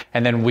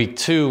 And then week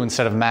 2,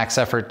 instead of max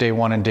effort day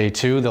 1 and day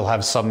 2, they'll have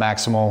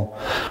submaximal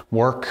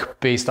work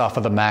based off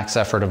of the max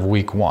effort of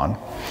week 1.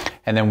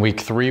 And then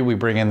week 3, we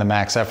bring in the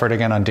max effort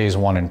again on days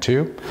 1 and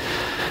 2.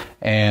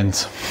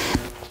 And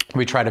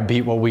we try to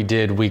beat what we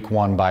did week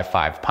 1 by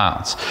 5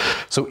 pounds.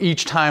 So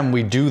each time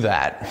we do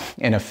that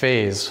in a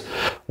phase,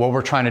 what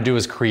we're trying to do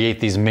is create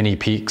these mini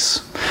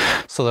peaks,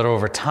 so that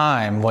over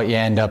time, what you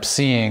end up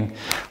seeing,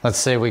 let's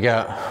say we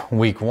got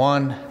week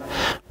 1,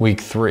 week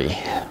 3,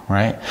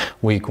 right?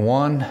 Week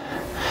 1,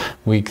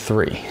 week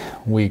 3,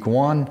 week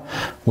 1,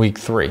 week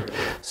 3.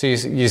 So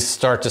you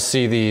start to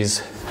see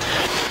these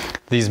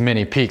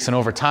mini peaks. And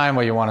over time,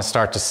 what you want to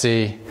start to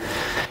see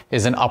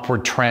is an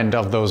upward trend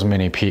of those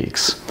mini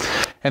peaks.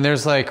 And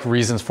there's like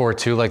reasons for it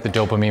too, like the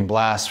dopamine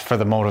blast for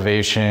the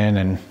motivation,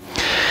 and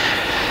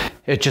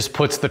it just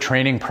puts the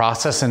training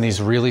process in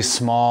these really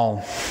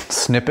small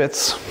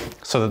snippets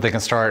so that they can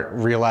start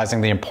realizing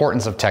the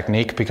importance of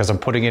technique, because I'm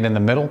putting it in the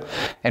middle.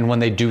 And when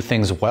they do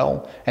things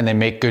well and they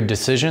make good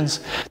decisions,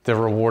 they're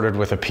rewarded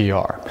with a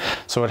PR.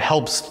 So it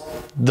helps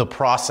the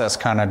process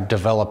kind of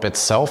develop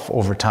itself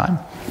over time.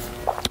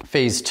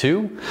 Phase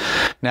 2,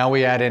 now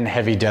we add in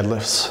heavy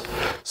deadlifts.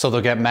 So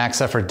they'll get max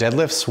effort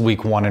deadlifts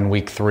week 1 and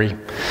week 3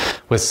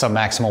 with some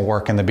maximal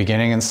work in the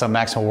beginning and some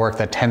maximal work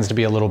that tends to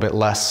be a little bit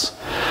less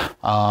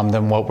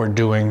than what we're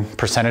doing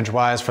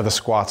percentage-wise for the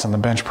squats and the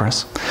bench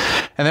press.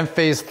 And then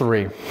phase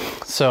 3.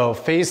 So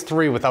phase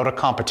 3, without a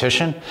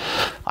competition,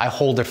 I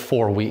hold it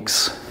 4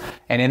 weeks.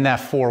 And in that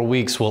 4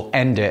 weeks, we'll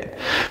end it.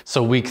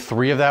 So week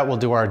 3 of that, we'll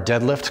do our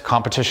deadlift,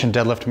 competition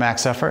deadlift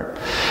max effort.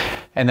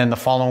 And then the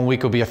following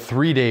week will be a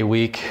 3-day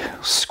week,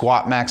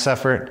 squat max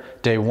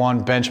effort, day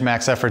 1, bench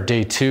max effort,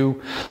 day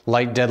 2,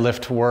 light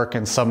deadlift work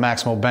and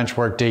sub-maximal bench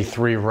work, day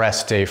 3,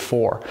 rest, day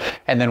 4.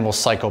 And then we'll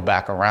cycle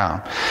back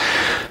around.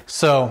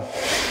 So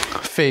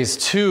phase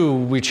 2,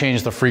 we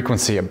change the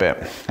frequency a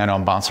bit. I know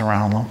I'm bouncing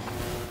around a little.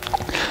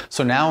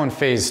 So now in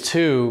phase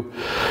 2,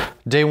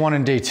 day 1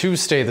 and day 2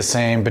 stay the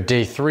same, but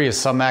day 3 is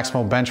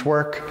sub-maximal bench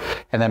work,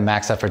 and then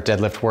max effort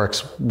deadlift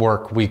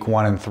work week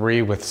 1 and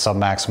 3 with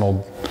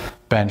sub-maximal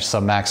bench,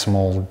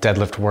 sub-maximal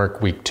deadlift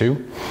work week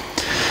 2.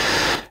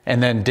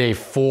 And then day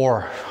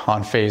 4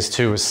 on phase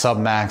 2 is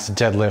sub-max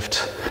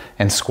deadlift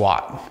and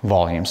squat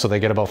volume. So they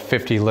get about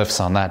 50 lifts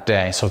on that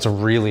day. So it's a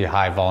really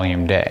high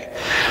volume day.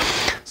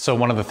 So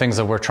one of the things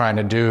that we're trying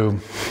to do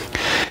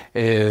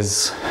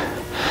is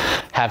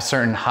have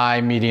certain high,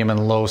 medium,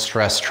 and low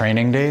stress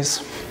training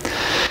days.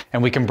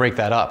 And we can break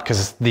that up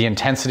because the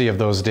intensity of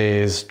those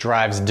days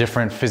drives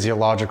different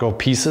physiological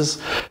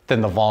pieces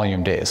than the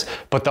volume days.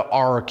 But there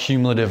are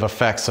cumulative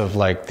effects of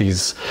like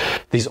these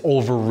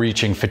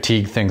overreaching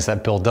fatigue things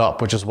that build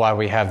up, which is why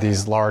we have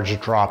these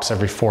large drops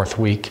every 4th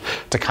week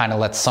to kind of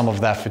let some of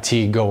that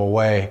fatigue go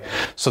away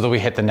so that we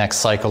hit the next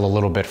cycle a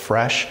little bit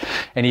fresh.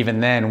 And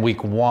even then,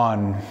 week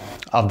 1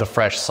 of the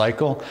fresh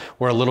cycle,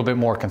 we're a little bit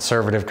more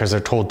conservative because they're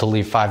told to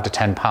leave 5 to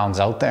 10 pounds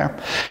out there.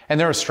 And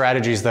there are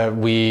strategies that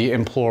we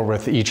employ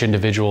with each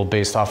individual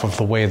based off of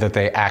the way that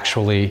they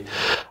actually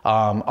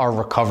are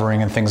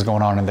recovering and things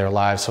going on in their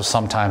lives. So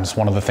sometimes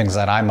one of the things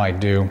that I might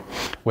do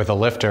with a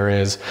lifter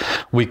is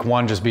week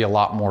 1, just be a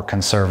lot more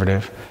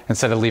conservative.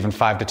 Instead of leaving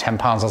 5 to 10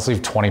 pounds, let's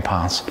leave 20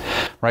 pounds,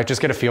 right?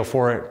 Just get a feel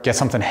for it. Get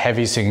something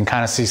heavy so you can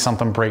kind of see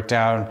something break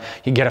down.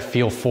 You get a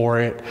feel for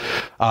it.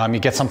 You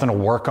get something to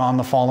work on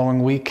the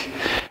following week.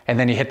 And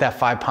then you hit that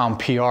 5-pound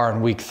PR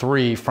in week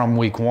 3 from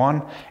week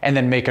 1, and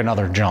then make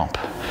another jump.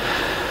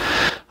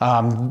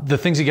 The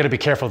things you got to be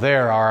careful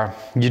there are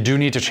you do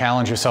need to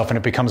challenge yourself, and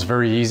it becomes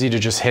very easy to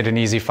just hit an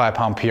easy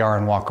 5-pound PR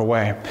and walk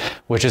away,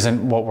 which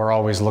isn't what we're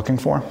always looking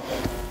for.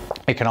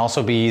 It can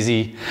also be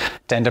easy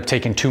to end up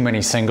taking too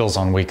many singles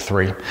on week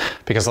 3,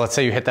 because let's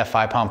say you hit that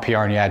 5-pound PR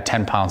and you add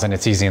 10 pounds and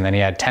it's easy, and then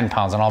you add 10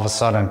 pounds and all of a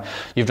sudden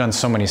you've done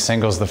so many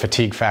singles, the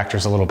fatigue factor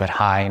is a little bit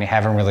high and you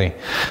haven't really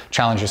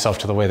challenged yourself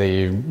to the way that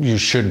you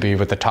should be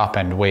with the top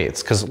end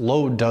weights, because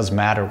load does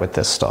matter with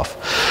this stuff.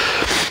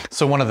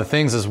 So one of the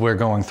things as we're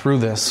going through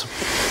this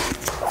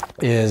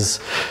is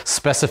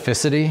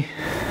specificity.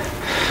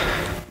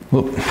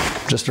 Whoop,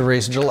 just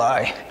erased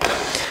July.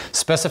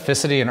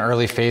 Specificity in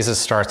early phases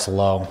starts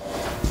low.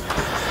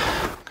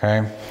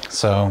 Okay,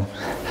 so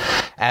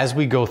as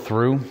we go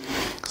through,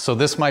 so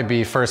this might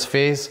be first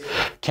phase,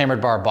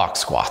 cambered bar box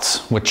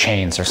squats with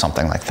chains or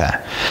something like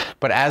that.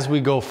 But as we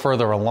go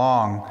further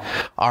along,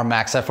 our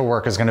max effort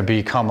work is going to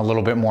become a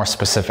little bit more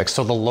specific.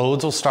 So the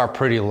loads will start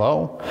pretty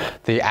low,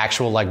 the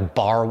actual like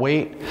bar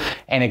weight,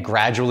 and it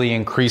gradually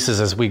increases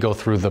as we go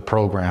through the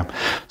program.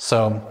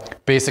 So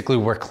basically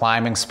we're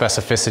climbing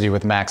specificity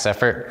with max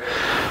effort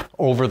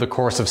over the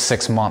course of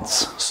 6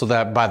 months, so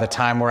that by the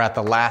time we're at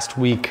the last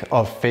week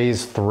of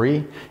phase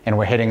 3 and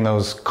we're hitting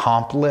those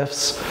comp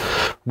lifts,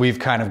 we've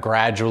kind of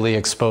gradually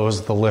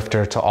exposed the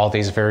lifter to all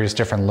these various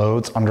different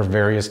loads under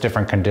various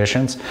different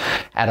conditions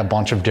at a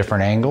bunch of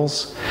different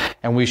angles.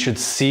 And we should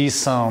see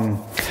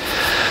some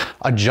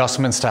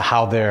adjustments to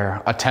how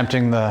they're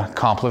attempting the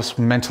comp lifts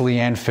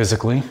mentally and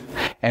physically.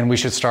 And we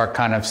should start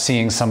kind of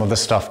seeing some of the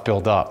stuff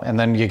build up. And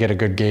then you get a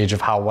good gauge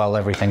of how well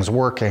everything's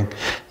working.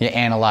 You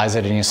analyze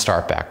it and you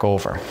start back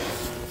over.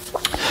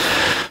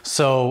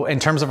 So in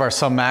terms of our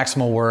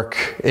sub-maximal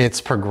work, it's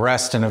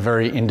progressed in a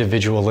very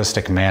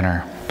individualistic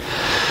manner.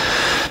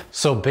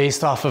 So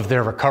based off of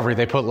their recovery,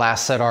 they put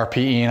last set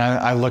RPE, and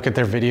I look at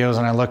their videos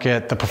and I look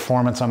at the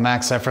performance on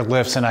max effort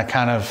lifts, and I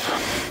kind of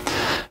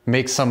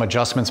make some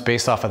adjustments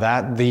based off of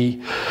that. The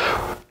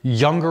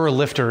younger a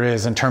lifter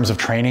is in terms of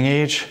training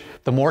age,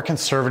 the more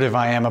conservative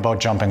I am about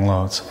jumping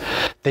loads.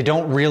 They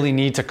don't really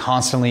need to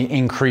constantly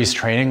increase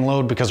training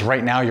load, because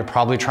right now you're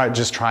probably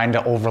just trying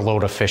to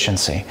overload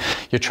efficiency.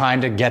 You're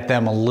trying to get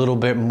them a little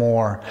bit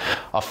more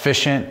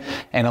efficient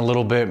and a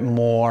little bit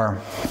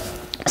more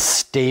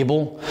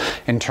stable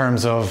in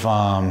terms of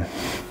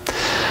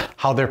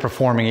how they're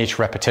performing each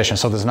repetition.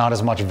 So there's not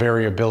as much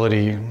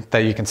variability that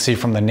you can see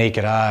from the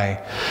naked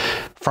eye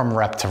from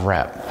rep to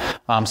rep.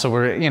 So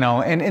we're,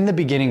 and in the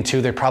beginning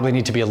too, they probably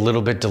need to be a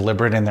little bit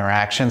deliberate in their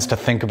actions to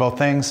think about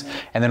things.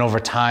 And then over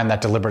time,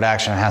 that deliberate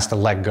action has to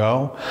let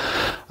go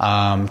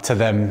to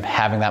them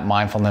having that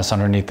mindfulness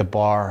underneath the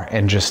bar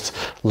and just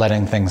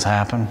letting things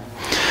happen.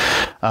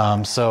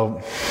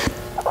 So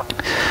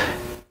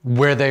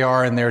where they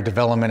are in their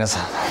development is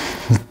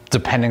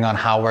depending on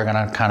how we're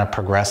gonna kind of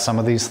progress some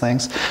of these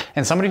things.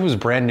 And somebody who's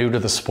brand new to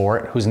the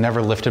sport, who's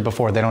never lifted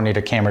before, they don't need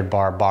a cambered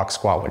bar box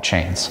squat with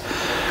chains.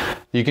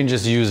 You can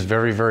just use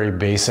very, very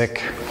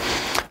basic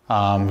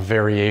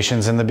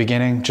variations in the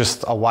beginning,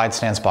 just a wide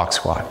stance box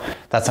squat.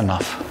 That's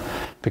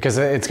enough, because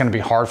it's gonna be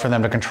hard for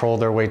them to control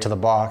their way to the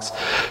box.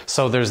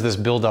 So there's this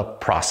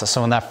build-up process.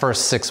 So in that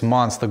first 6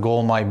 months, the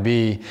goal might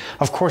be,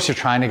 of course you're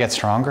trying to get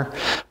stronger,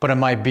 but it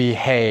might be,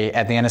 hey,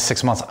 at the end of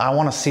 6 months, I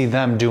wanna see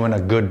them doing a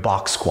good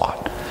box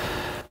squat,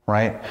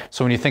 right?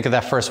 So when you think of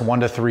that first 1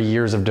 to 3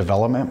 years of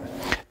development,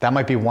 that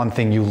might be one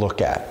thing you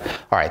look at.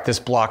 All right, this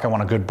block, I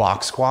want a good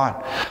box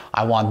squat.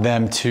 I want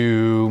them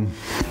to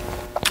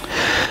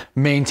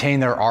maintain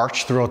their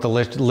arch throughout the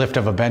lift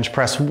of a bench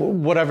press,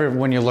 whatever,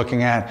 when you're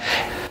looking at,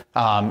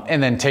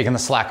 and then taking the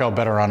slack out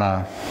better on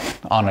a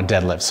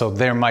deadlift. So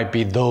there might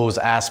be those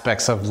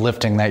aspects of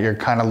lifting that you're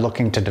kind of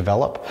looking to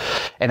develop.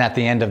 And at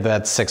the end of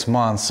that 6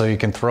 months, so you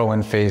can throw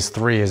in phase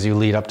 3 as you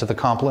lead up to the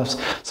comp lifts,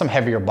 some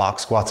heavier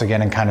box squats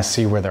again and kind of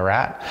see where they're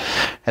at.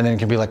 And then you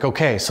can be like,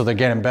 okay, so they're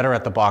getting better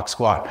at the box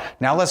squat.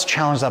 Now let's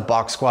challenge that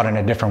box squat in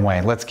a different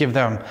way. Let's give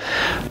them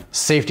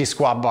safety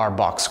squat bar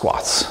box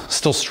squats,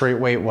 still straight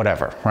weight,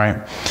 whatever, right?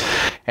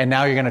 And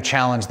now you're gonna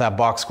challenge that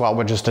box squat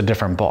with just a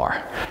different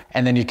bar.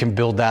 And then you can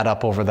build that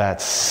up over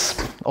that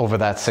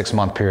 6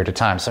 month period of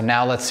time. So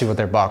now let's see what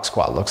their box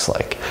squat looks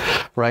like,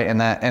 right? And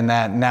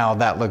that now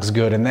that looks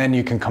good. And then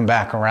you can come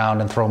back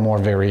around and throw more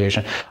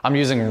variation. I'm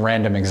using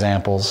random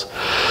examples.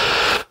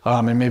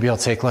 And maybe I'll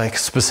take like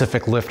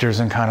specific lifters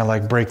and kind of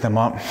like break them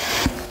up.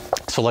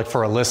 So like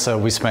for Alyssa,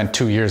 we spent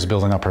 2 years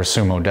building up her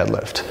sumo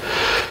deadlift.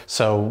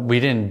 So we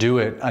didn't do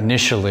it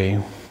initially.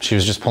 She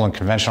was just pulling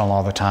conventional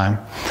all the time.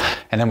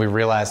 And then we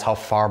realized how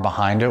far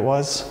behind it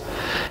was.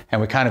 And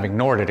we kind of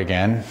ignored it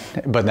again.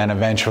 But then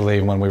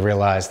eventually when we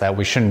realized that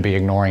we shouldn't be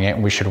ignoring it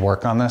and we should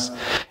work on this,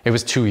 it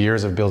was 2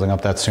 years of building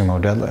up that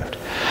sumo deadlift.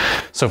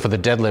 So for the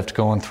deadlift,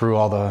 going through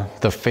all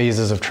the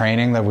phases of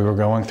training that we were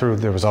going through,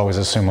 there was always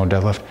a sumo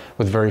deadlift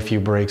with very few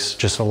breaks,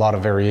 just a lot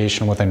of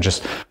variation within,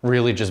 just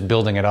really just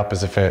building it up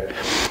as if it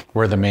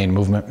were the main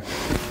movement,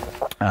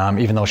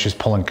 even though she's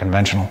pulling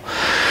conventional.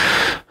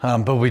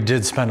 But we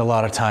did spend a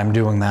lot of time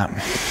doing that.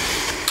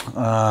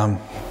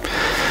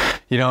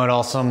 It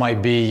also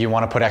might be you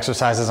want to put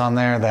exercises on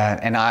there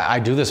that, and I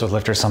do this with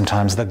lifters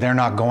sometimes, that they're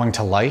not going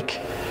to like.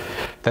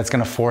 That's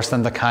going to force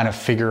them to kind of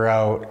figure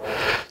out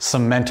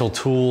some mental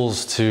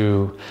tools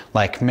to,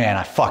 like, man,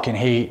 I fucking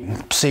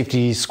hate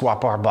safety squat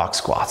bar box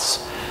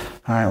squats.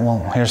 All right, well,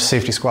 here's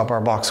safety squat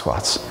bar box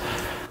squats.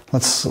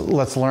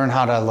 Let's learn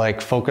how to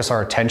like focus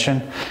our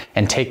attention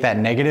and take that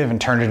negative and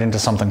turn it into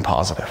something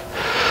positive.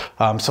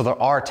 So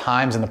there are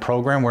times in the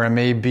program where it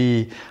may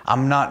be,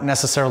 I'm not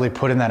necessarily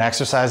putting that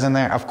exercise in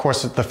there. Of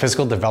course, the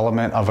physical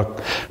development of a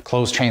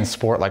closed chain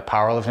sport like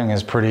powerlifting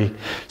is pretty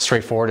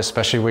straightforward,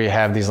 especially where you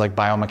have these like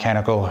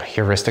biomechanical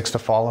heuristics to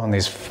follow and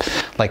these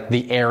like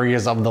the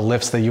areas of the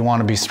lifts that you want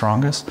to be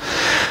strongest.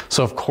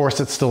 So of course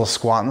it's still a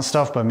squat and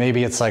stuff, but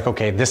maybe it's like,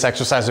 okay, this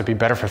exercise would be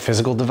better for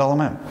physical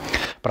development,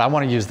 but I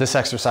want to use this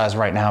exercise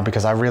right now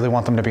because I really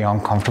want them to be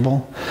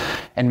uncomfortable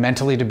and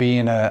mentally to be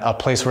in a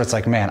place where it's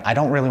like, man, I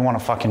don't really want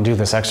to fucking do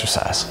this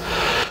exercise.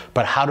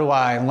 But how do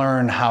I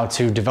learn how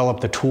to develop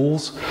the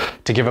tools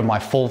to give it my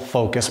full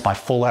focus, my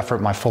full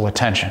effort, my full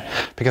attention?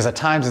 Because at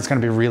times it's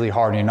going to be really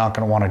hard and you're not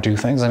going to want to do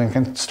things, and it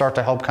can start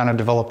to help kind of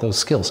develop those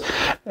skills.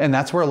 And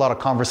that's where a lot of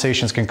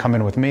conversations can come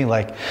in with me,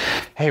 like,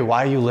 hey,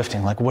 why are you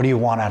lifting? Like, what do you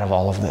want out of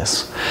all of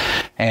this?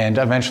 And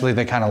eventually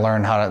they kind of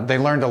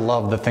learn to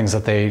love the things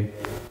that they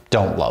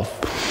don't love,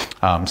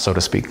 so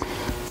to speak.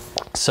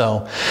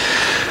 So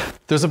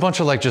there's a bunch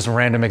of like just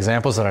random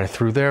examples that I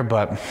threw there,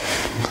 but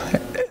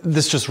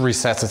this just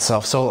resets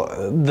itself. So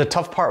the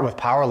tough part with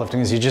powerlifting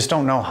is you just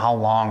don't know how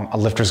long a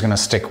lifter is going to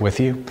stick with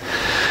you.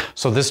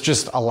 So this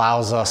just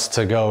allows us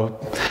to go,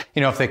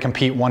 if they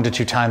compete 1 to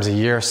 2 times a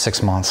year,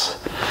 6 months,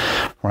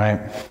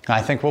 right?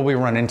 I think what we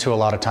run into a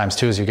lot of times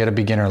too is you get a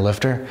beginner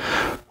lifter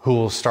who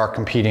will start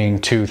competing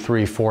 2,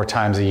 3, 4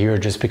 times a year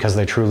just because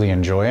they truly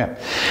enjoy it.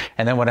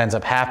 And then what ends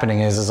up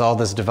happening is all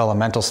this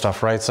developmental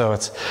stuff, right? So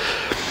it's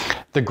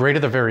the greater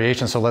the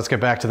variation. So let's get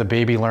back to the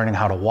baby learning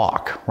how to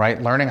walk, right?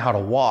 Learning how to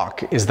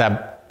walk is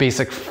that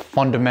basic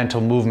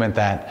fundamental movement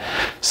that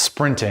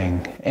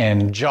sprinting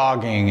and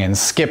jogging and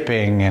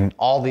skipping, and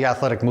all the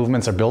athletic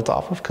movements are built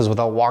off of, because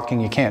without walking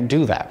you can't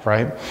do that,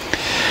 right?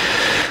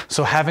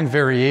 So having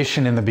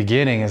variation in the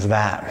beginning is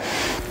that.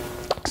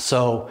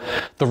 So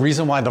the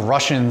reason why the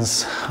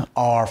Russians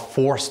are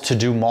forced to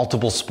do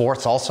multiple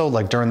sports also,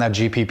 like during that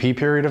GPP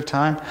period of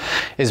time,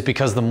 is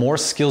because the more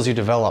skills you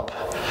develop,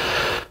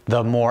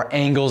 the more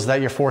angles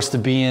that you're forced to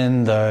be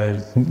in,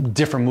 the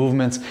different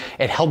movements,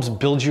 it helps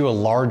build you a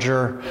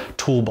larger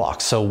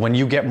toolbox. So when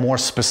you get more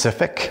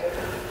specific,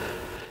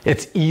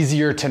 it's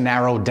easier to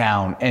narrow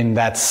down, and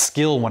that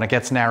skill, when it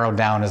gets narrowed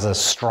down, is a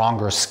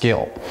stronger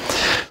skill.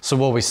 So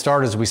what we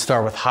start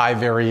with high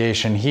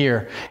variation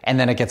here, and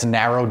then it gets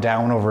narrowed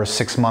down over a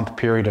 6-month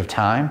period of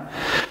time,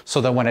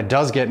 so that when it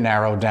does get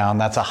narrowed down,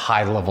 that's a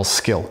high level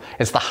skill.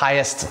 It's the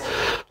highest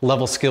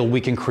level skill we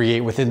can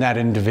create within that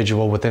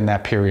individual within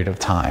that period of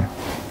time.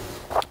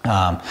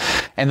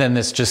 And then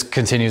this just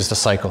continues to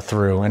cycle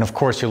through. And of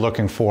course, you're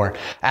looking for,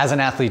 as an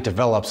athlete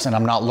develops, and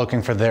I'm not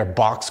looking for their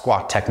box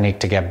squat technique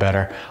to get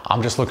better,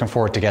 I'm just looking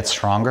for it to get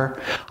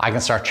stronger. I can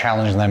start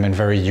challenging them in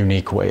very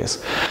unique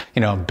ways.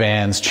 You know,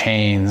 bands,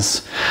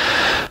 chains,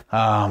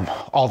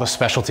 all the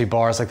specialty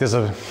bars. Like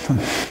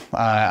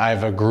I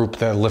have a group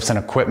that lifts in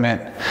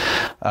equipment.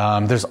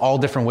 There's all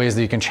different ways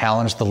that you can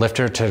challenge the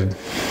lifter to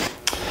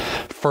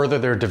further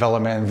their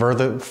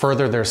development,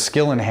 further their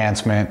skill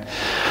enhancement.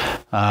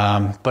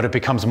 But it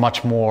becomes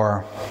much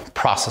more the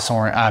process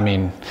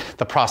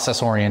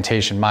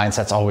orientation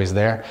mindset's always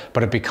there,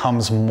 but it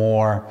becomes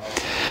more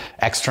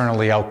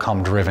externally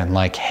outcome driven.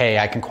 Like, hey,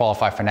 I can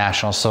qualify for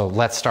nationals, so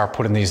let's start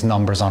putting these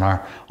numbers on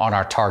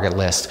our target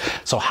list.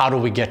 So how do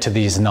we get to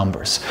these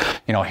numbers?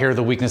 You know, here are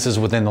the weaknesses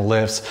within the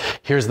lifts.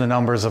 Here's the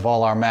numbers of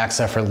all our max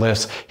effort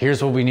lifts.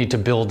 Here's what we need to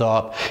build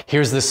up.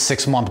 Here's this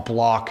 6-month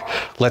block.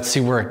 Let's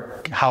see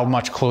how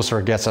much closer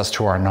it gets us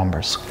to our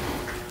numbers.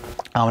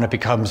 And it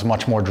becomes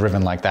much more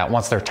driven like that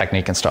once their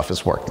technique and stuff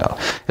is worked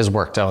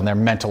out and their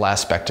mental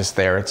aspect is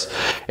there.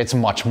 It's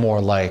much more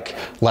like,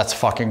 let's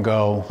fucking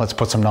go, let's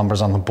put some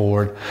numbers on the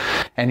board.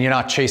 And you're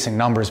not chasing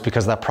numbers,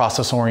 because that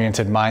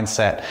process-oriented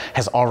mindset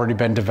has already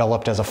been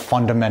developed as a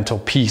fundamental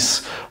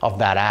piece of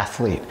that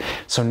athlete.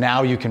 So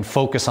now you can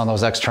focus on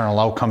those external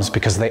outcomes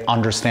because they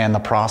understand the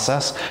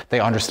process, they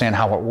understand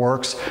how it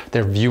works,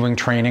 they're viewing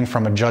training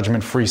from a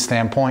judgment-free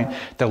standpoint,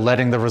 they're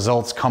letting the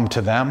results come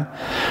to them.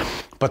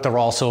 But they're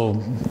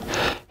also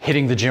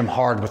hitting the gym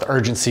hard with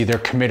urgency. They're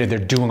committed. They're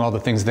doing all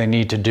the things they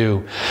need to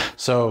do.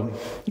 So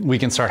we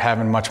can start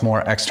having much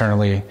more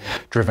externally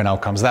driven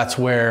outcomes. That's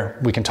where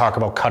we can talk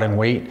about cutting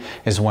weight,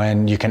 is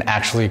when you can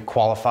actually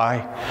qualify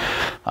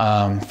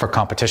for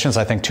competitions.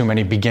 I think too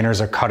many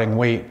beginners are cutting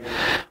weight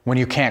when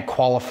you can't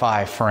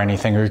qualify for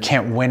anything, or you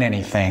can't win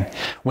anything.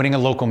 Winning a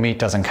local meet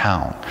doesn't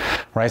count,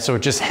 right? So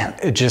it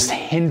just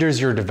hinders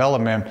your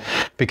development,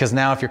 because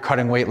now if you're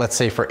cutting weight, let's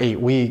say for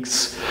 8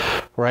 weeks,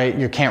 right,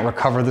 you can't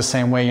recover the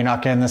same way. You're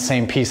not getting the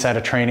same piece out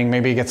of training.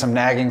 Maybe you get some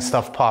nagging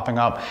stuff popping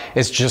up.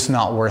 It's just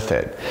not worth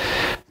it.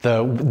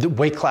 The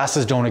weight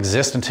classes don't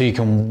exist until you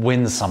can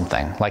win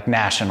something like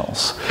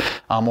nationals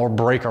or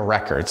break a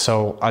record.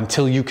 So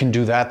until you can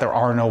do that, there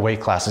are no weight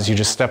classes. You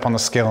just step on the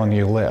scale and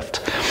you lift.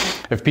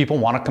 If people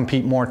want to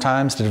compete more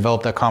times to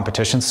develop that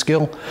competition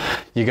skill,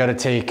 you got to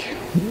take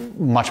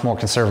much more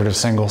conservative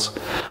singles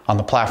on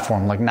the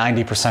platform. Like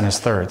 90% is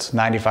thirds,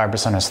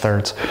 95% is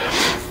thirds.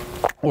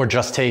 Or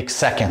just take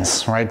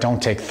seconds, right?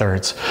 Don't take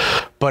thirds.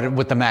 But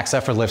with the max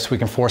effort lifts, we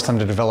can force them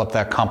to develop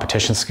that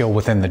competition skill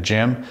within the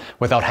gym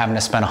without having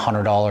to spend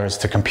 $100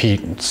 to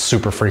compete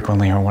super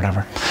frequently or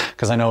whatever.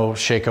 Because I know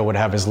Shaco would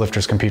have his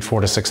lifters compete 4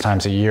 to 6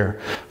 times a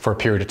year for a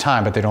period of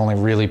time, but they'd only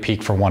really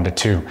peak for 1 to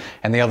 2.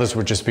 And the others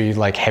would just be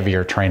like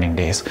heavier training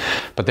days.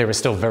 But they were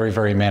still very,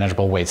 very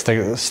manageable weights.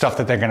 Stuff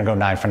that they're gonna go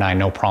 9 for 9,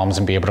 no problems,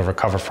 and be able to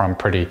recover from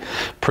pretty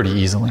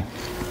easily.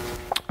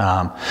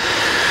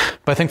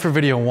 But I think for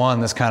video 1,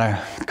 this kind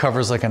of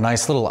covers like a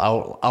nice little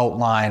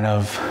outline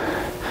of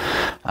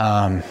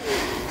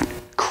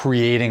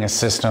creating a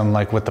system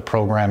like with the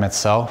program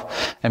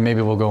itself. And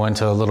maybe we'll go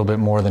into a little bit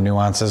more of the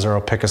nuances, or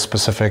I'll pick a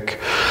specific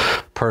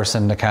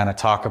person to kind of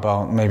talk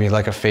about, maybe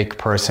like a fake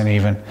person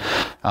even,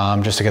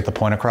 just to get the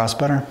point across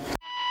better.